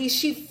outwardly,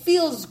 she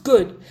feels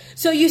good.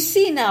 So you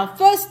see now,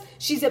 first,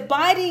 she's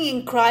abiding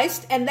in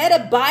Christ, and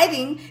that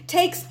abiding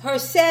takes her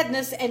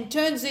sadness and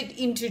turns it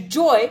into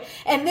joy.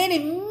 And then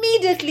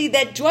immediately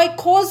that joy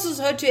causes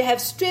her to have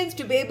strength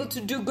to be able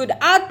to do good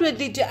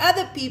outwardly to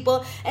other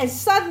people. And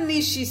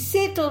suddenly she's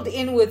settled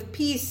in with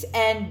peace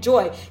and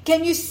joy.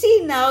 Can you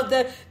see now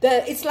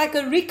it's like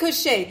a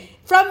ricochet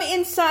from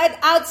inside,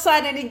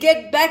 outside, and it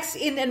gets back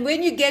in. And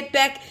when you get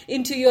back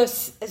into your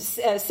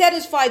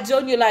satisfied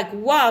zone, you're like,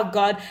 wow,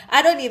 God,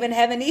 I don't even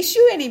have an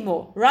issue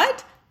anymore,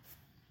 right?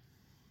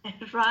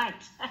 Right.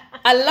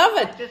 I love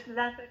it. I just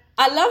love it.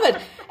 I love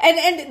it.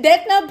 And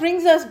that now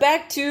brings us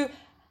back to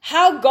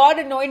how God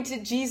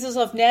anointed Jesus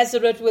of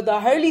Nazareth with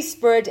the Holy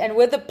Spirit and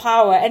with the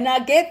power. And now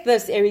get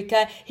this,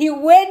 Erica. He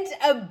went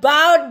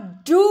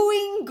about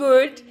doing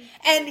good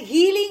and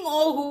healing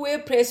all who were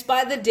oppressed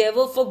by the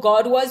devil, for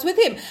God was with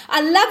him.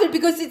 I love it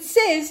because it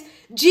says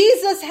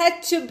Jesus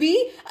had to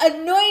be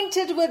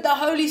anointed with the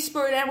Holy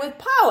Spirit and with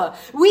power.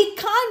 We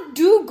can't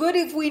do good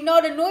if we're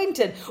not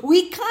anointed.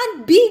 We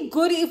can't be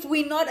good if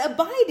we're not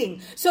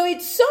abiding. So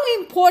it's so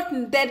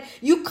important that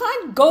you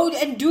can't go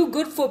and do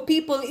good for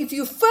people if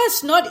you're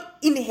first not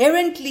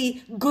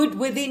inherently good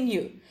within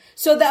you.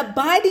 So the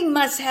abiding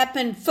must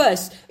happen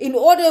first in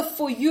order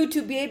for you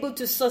to be able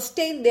to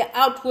sustain the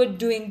outward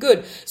doing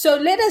good. So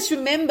let us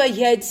remember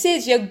here, it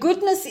says your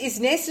goodness is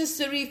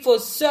necessary for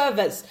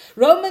service.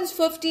 Romans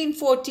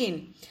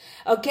 15:14.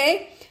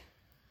 Okay?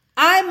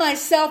 I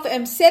myself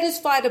am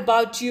satisfied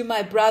about you,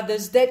 my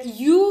brothers, that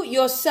you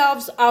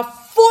yourselves are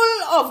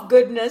full of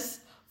goodness,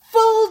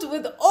 filled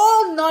with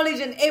all knowledge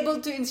and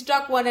able to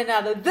instruct one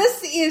another.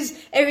 This is,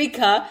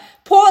 Erica,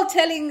 Paul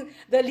telling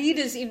the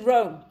leaders in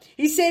Rome.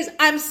 He says,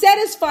 I'm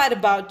satisfied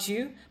about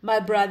you, my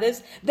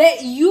brothers,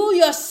 that you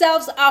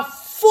yourselves are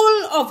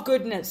full of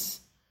goodness.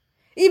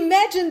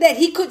 Imagine that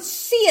he could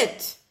see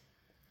it.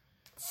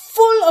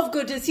 Full of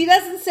goodness. He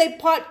doesn't say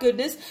part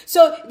goodness.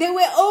 So they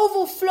were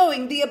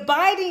overflowing. The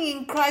abiding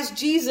in Christ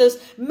Jesus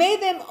made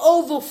them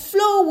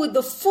overflow with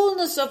the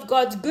fullness of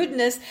God's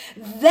goodness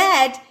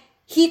that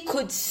he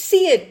could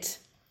see it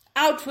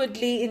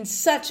outwardly in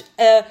such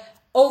a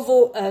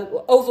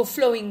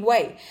overflowing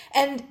way.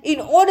 And in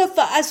order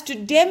for us to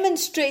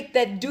demonstrate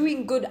that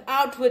doing good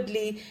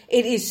outwardly,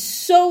 it is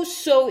so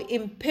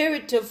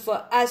imperative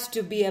for us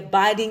to be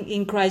abiding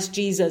in Christ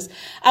Jesus.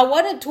 I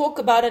want to talk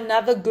about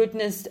another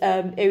goodness,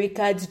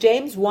 Erica. It's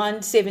James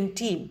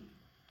 1:17.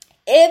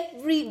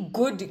 Every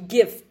good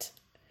gift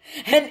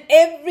and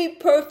every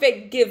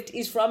perfect gift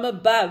is from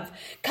above,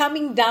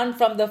 coming down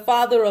from the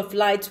Father of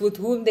lights, with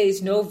whom there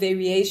is no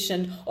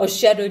variation or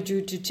shadow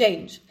due to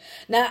change.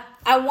 Now,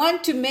 I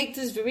want to make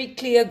this very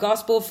clear,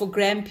 Gospel for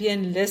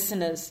Grampian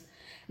listeners.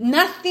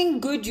 Nothing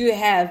good you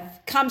have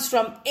comes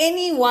from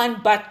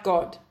anyone but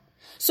God.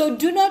 So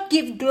do not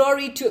give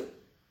glory to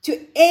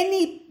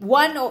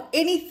anyone or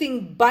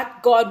anything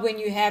but God when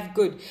you have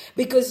good.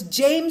 Because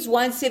James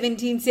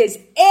 1:17 says,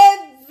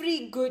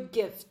 every good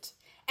gift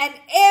and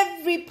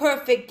every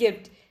perfect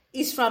gift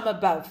is from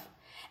above.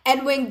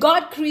 And when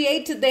God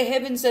created the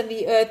heavens and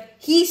the earth,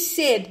 he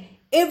said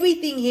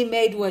everything he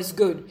made was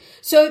good.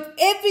 So if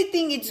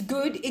everything is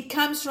good, it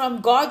comes from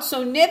God.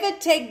 So never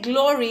take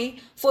glory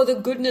for the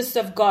goodness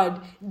of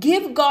God.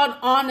 Give God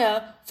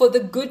honor for the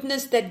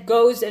goodness that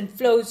goes and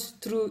flows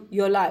through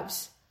your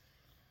lives.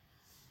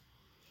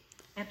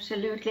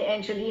 Absolutely,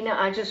 Angelina.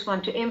 I just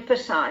want to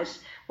emphasize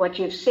what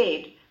you've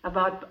said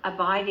about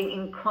abiding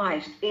in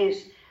Christ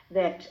is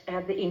that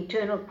the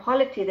internal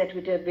quality that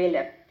we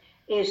develop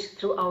is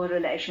through our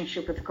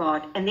relationship with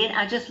God. And then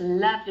I just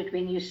loved it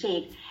when you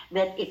said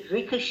that it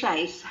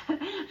ricochets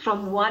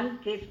from one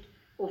gift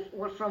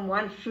or from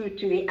one fruit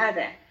to the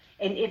other.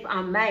 And if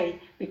I may,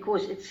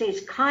 because it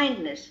says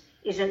kindness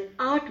is an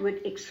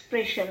outward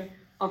expression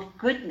of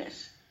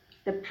goodness,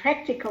 the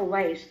practical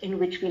ways in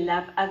which we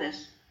love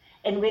others.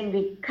 And when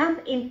we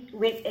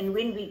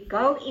when we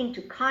go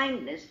into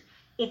kindness,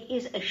 it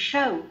is a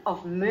show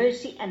of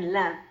mercy and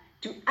love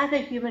to other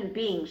human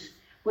beings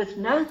with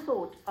no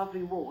thought of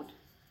reward.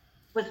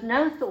 With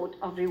no thought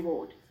of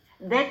reward.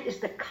 That is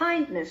the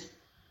kindness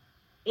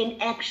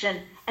in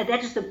action, and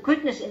that is the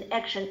goodness in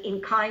action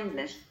in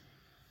kindness.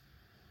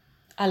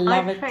 I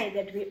love it. I pray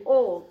that we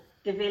all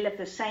develop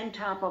the same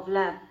type of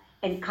love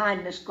and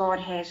kindness God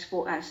has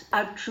for us.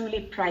 I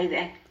truly pray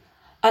that.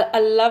 I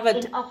love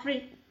it.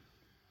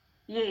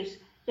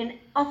 In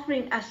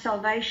offering us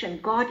salvation,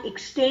 God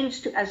extends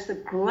to us the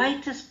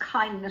greatest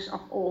kindness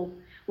of all,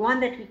 one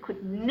that we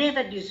could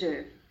never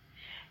deserve.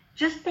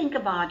 Just think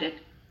about it.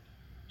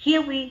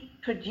 Here we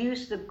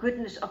produce the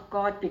goodness of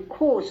God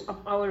because of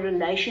our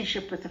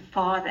relationship with the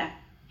Father.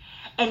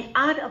 And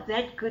out of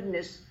that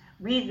goodness,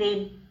 we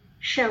then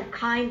show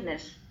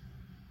kindness,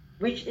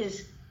 which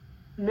is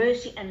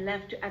mercy and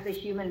love to other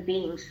human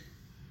beings.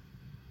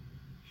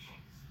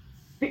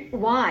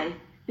 Why?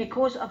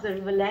 because of the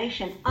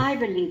revelation I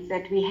believe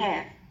that we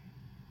have,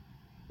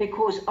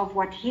 because of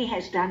what he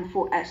has done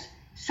for us,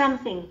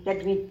 something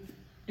that we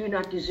do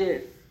not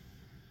deserve.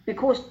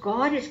 Because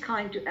God is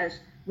kind to us,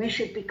 we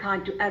should be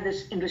kind to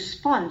others in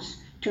response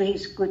to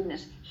his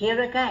goodness.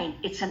 Here again,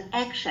 it's an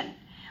action.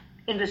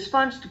 In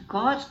response to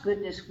God's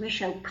goodness, we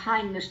show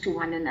kindness to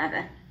one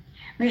another.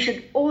 We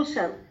should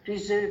also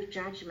reserve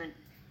judgment,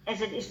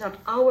 as it is not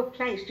our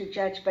place to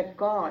judge, but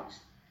God's.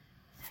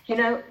 You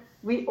know,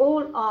 we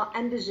all are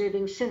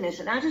undeserving sinners.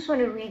 And I just want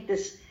to read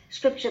this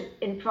scripture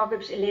in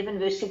Proverbs 11,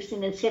 verse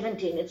 16 and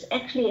 17. It's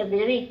actually a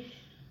very,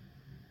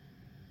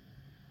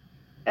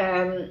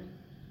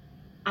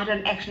 I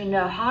don't actually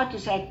know how to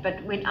say it,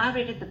 but when I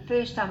read it the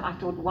first time, I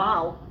thought,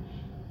 wow,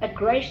 a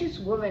gracious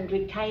woman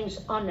retains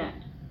honor,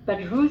 but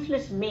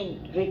ruthless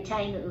men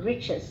retain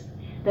riches.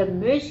 The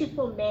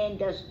merciful man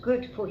does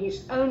good for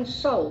his own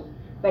soul,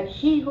 but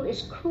he who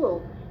is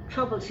cruel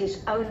troubles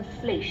his own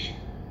flesh.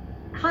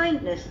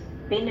 Kindness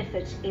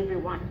benefits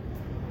everyone.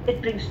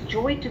 It brings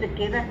joy to the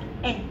giver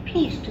and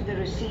peace to the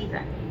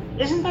receiver.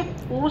 Isn't that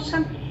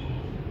awesome?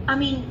 I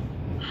mean,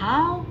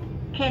 how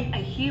can a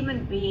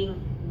human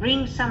being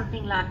bring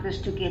something like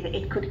this together?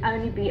 It could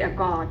only be a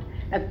God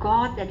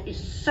that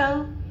is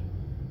so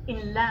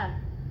in love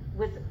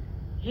with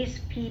his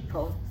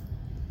people.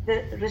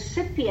 The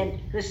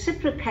recipient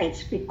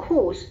reciprocates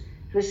because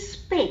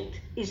respect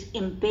is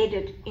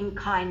embedded in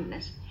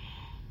kindness.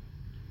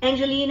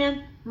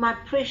 Angelina, my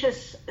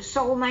precious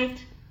soulmate,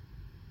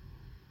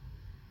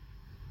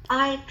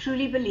 I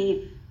truly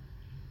believe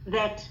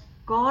that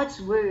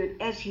God's word,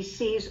 as he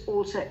says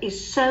also,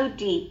 is so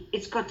deep.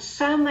 It's got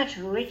so much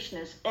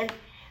richness. And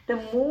the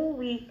more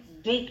we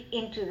dig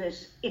into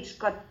this, it's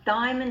got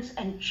diamonds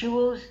and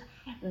jewels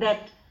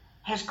that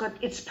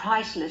it's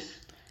priceless.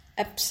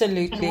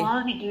 Absolutely. And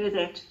while we do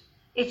that,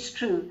 it's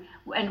true.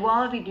 And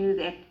while we do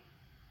that,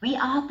 we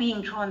are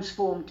being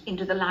transformed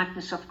into the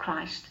likeness of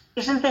Christ.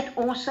 Isn't that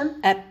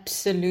awesome?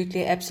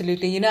 Absolutely,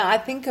 absolutely. You know, I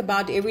think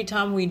about every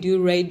time we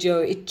do radio,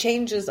 it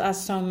changes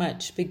us so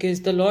much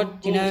because the Lord,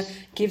 you know,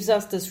 gives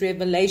us this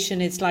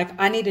revelation. It's like,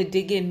 I need to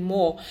dig in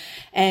more.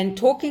 And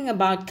talking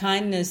about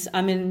kindness,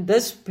 I mean,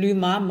 this blew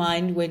my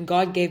mind when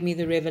God gave me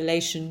the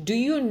revelation. Do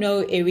you know,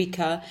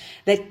 Erica,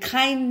 that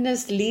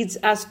kindness leads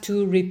us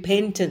to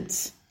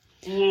repentance?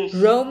 Yes.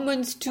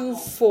 Romans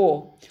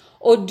 2:4.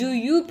 Or do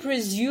you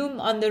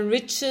presume on the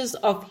riches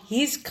of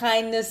his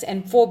kindness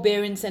and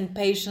forbearance and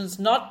patience,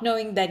 not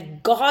knowing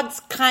that God's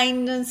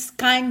kindness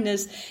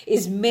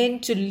is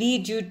meant to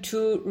lead you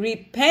to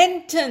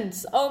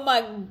repentance? Oh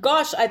my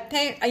gosh,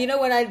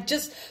 when I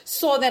just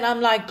saw that,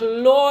 I'm like,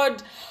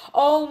 Lord,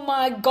 oh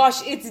my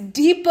gosh, it's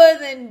deeper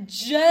than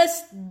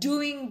just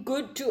doing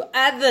good to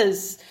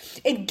others.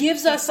 It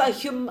gives us a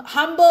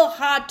humble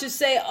heart to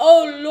say,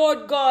 oh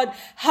Lord God,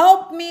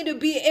 help me to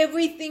be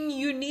everything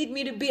you need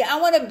me to be. I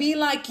want to be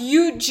like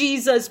you,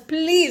 Jesus.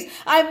 Please,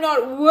 I'm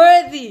not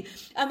worthy.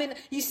 I mean,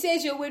 he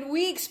says here, when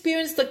we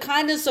experience the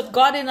kindness of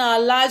God in our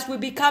lives, we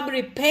become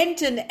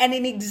repentant, and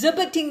in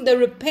exhibiting the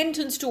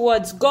repentance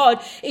towards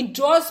God, it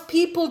draws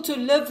people to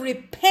live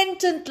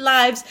repentant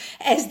lives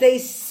as they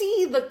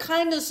see the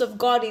kindness of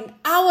God in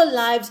our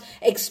lives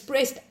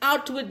expressed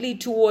outwardly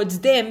towards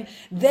them.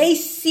 They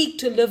seek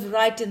to live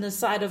right in the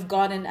sight of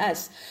God and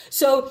us.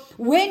 So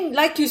when,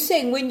 like you're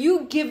saying, when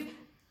you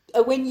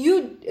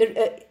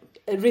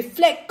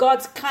reflect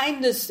God's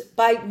kindness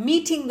by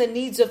meeting the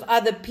needs of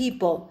other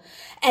people,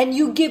 and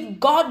you give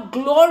God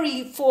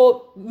glory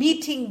for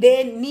meeting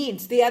their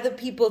needs, the other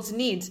people's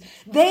needs,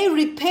 they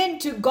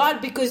repent to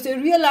God because they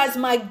realize,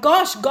 my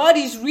gosh, God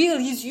is real.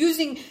 He's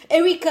using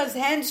Erica's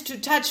hands to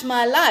touch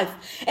my life.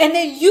 And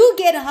then you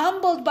get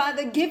humbled by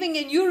the giving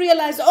and you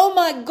realize, oh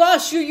my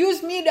gosh, you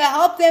used me to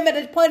help them at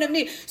a point of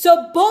need.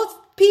 So both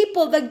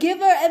people, the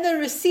giver and the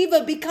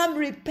receiver, become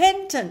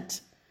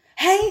repentant.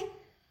 Hey?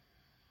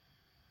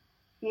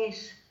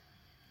 Yes.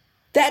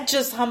 That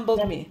just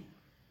humbled me.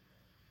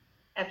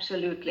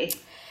 Absolutely.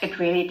 It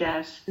really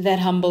does. That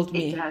humbled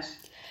me. It does.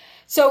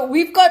 So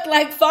we've got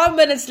like 5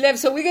 minutes left.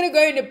 So we're going to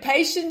go into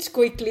patience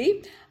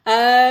quickly.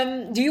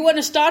 Do you want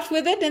to start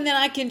with it and then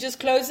I can just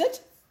close it?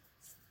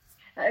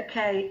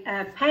 Okay.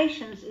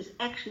 Patience is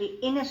actually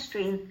inner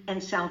strength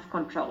and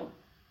self-control.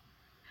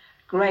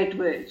 Great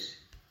words.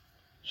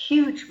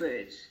 Huge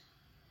words.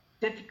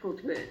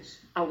 Difficult words,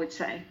 I would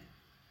say.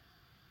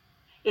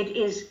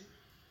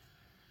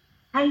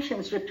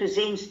 Patience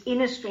represents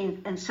inner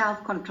strength and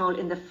self-control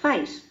in the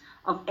face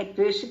of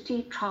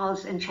adversity,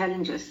 trials, and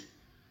challenges.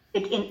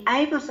 It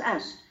enables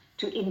us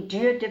to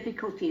endure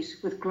difficulties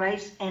with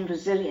grace and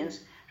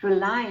resilience,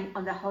 relying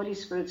on the Holy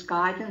Spirit's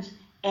guidance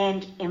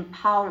and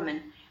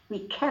empowerment. We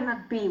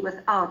cannot be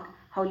without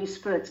Holy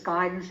Spirit's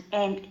guidance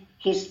and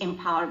his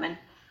empowerment.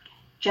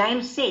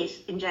 James says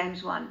in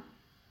James 1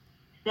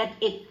 that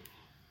if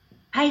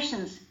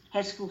patience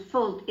has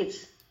fulfilled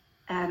its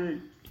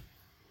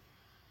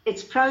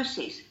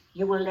process,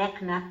 you will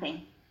lack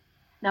nothing.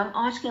 Now I'm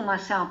asking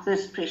myself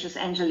this, precious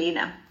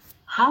Angelina,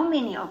 how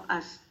many of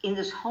us in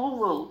this whole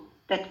world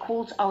that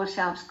calls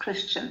ourselves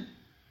Christian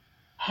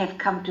have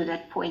come to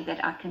that point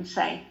that I can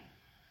say,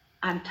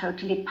 I'm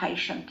totally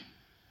patient.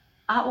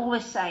 I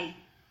always say,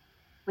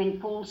 when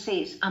Paul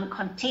says, I'm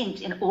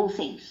content in all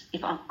things,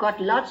 if I've got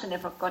lots and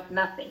if I've got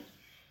nothing,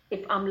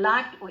 if I'm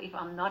liked or if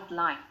I'm not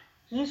liked,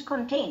 he is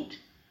content,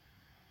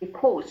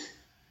 because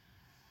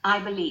I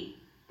believe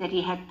that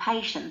he had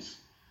patience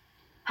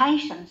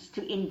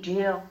to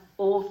endure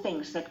all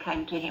things that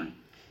came to him.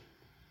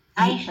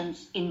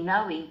 Patience in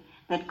knowing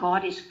that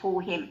God is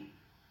for him.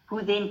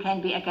 Who then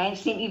can be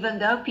against him? Even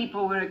though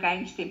people were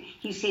against him,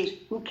 he says,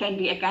 who can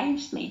be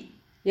against me?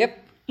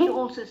 Yep. He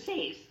also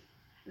says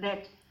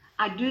that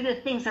I do the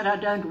things that I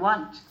don't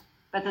want,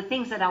 but the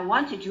things that I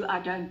want to do, I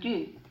don't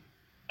do.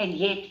 And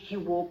yet he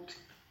walked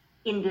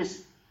in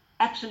this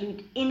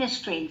absolute inner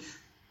strength.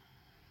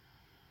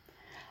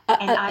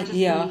 And I just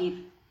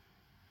believe,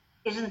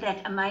 isn't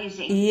that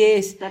amazing?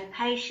 Yes. That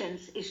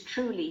patience is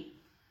truly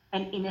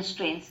an inner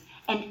strength.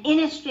 And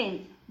inner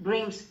strength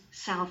brings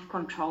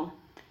self-control.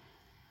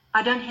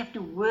 I don't have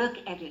to work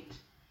at it.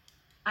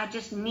 I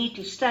just need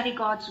to study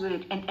God's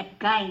word and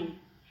again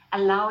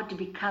allow it to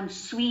become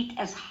sweet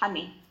as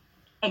honey.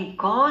 And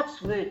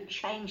God's word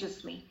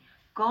changes me.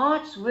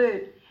 God's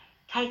word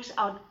takes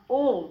out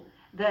all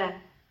the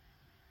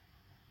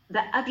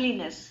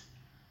ugliness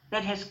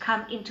that has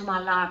come into my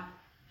life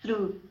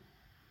through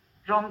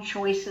wrong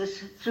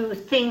choices, through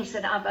things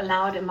that I've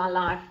allowed in my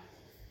life.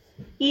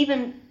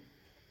 Even,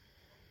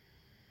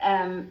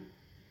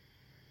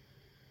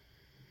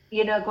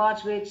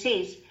 God's word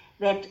says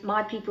that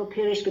my people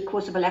perish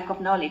because of a lack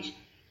of knowledge.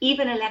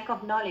 Even a lack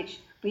of knowledge,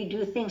 we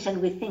do things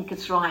and we think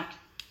it's right,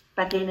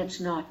 but then it's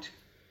not.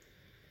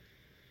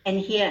 And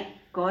here,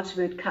 God's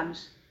word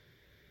comes.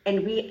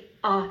 And we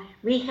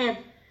have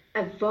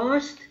a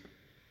vast,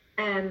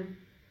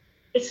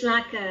 it's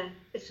like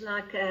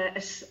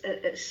a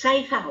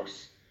safe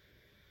house.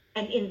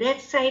 And in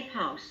that safe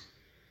house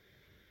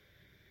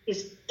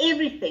is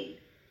everything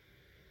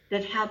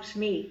that helps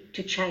me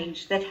to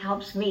change, that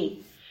helps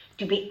me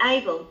to be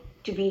able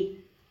to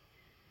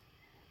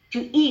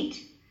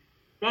eat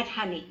that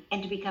honey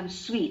and to become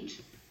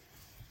sweet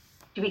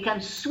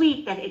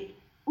that it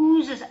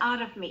oozes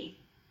out of me,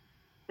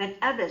 that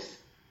others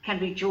can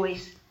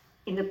rejoice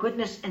in the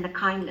goodness and the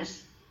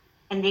kindness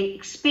and then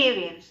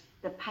experience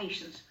the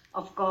patience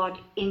of God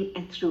in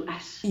and through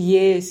us.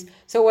 Yes.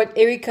 So what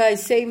Erica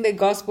is saying, the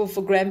gospel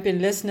for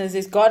Grampian listeners,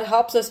 is God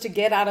helps us to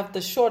get out of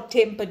the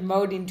short-tempered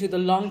mode into the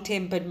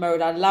long-tempered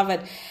mode. I love it.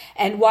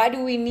 And why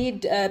do we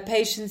need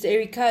patience,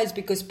 Erica? Is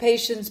because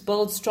patience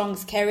builds strong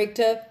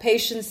character.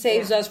 Patience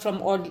saves us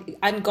from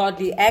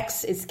ungodly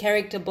acts. It's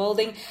character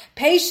building.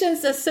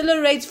 Patience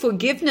accelerates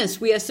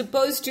forgiveness. We are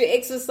supposed to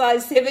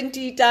exercise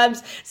 70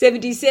 times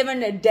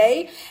 77 a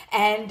day,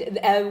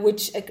 and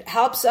which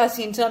helps us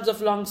in terms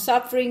of long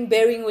suffering,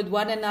 bearing with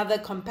one another,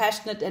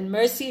 compassionate and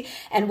mercy.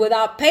 And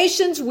without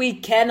patience, we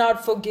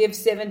cannot forgive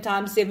 7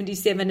 times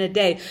 77 a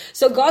day.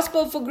 So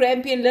gospel for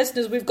Grampian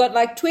listeners, we've got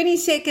like 20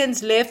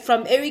 seconds left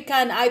from Erica,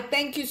 and I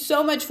thank you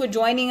so much for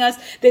joining us.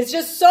 There's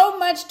just so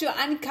much to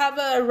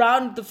uncover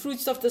around the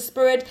fruits of the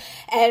Spirit,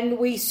 and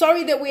we're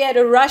sorry that we had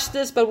to rush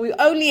this, but we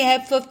only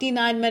have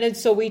 59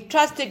 minutes, so we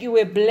trust that you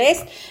were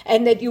blessed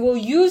and that you will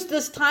use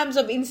these times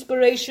of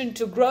inspiration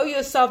to grow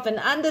yourself and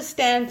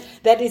understand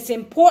that it's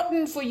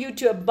important for you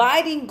to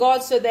abide in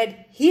God so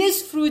that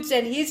His fruits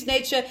and His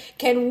nature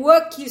can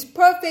work His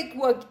perfect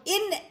work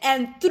in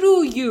and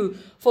through you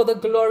for the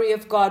glory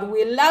of God.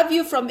 We love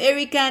you from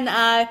Erica and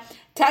I.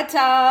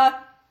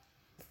 Ta-ta.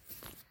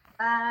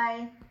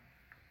 Bye.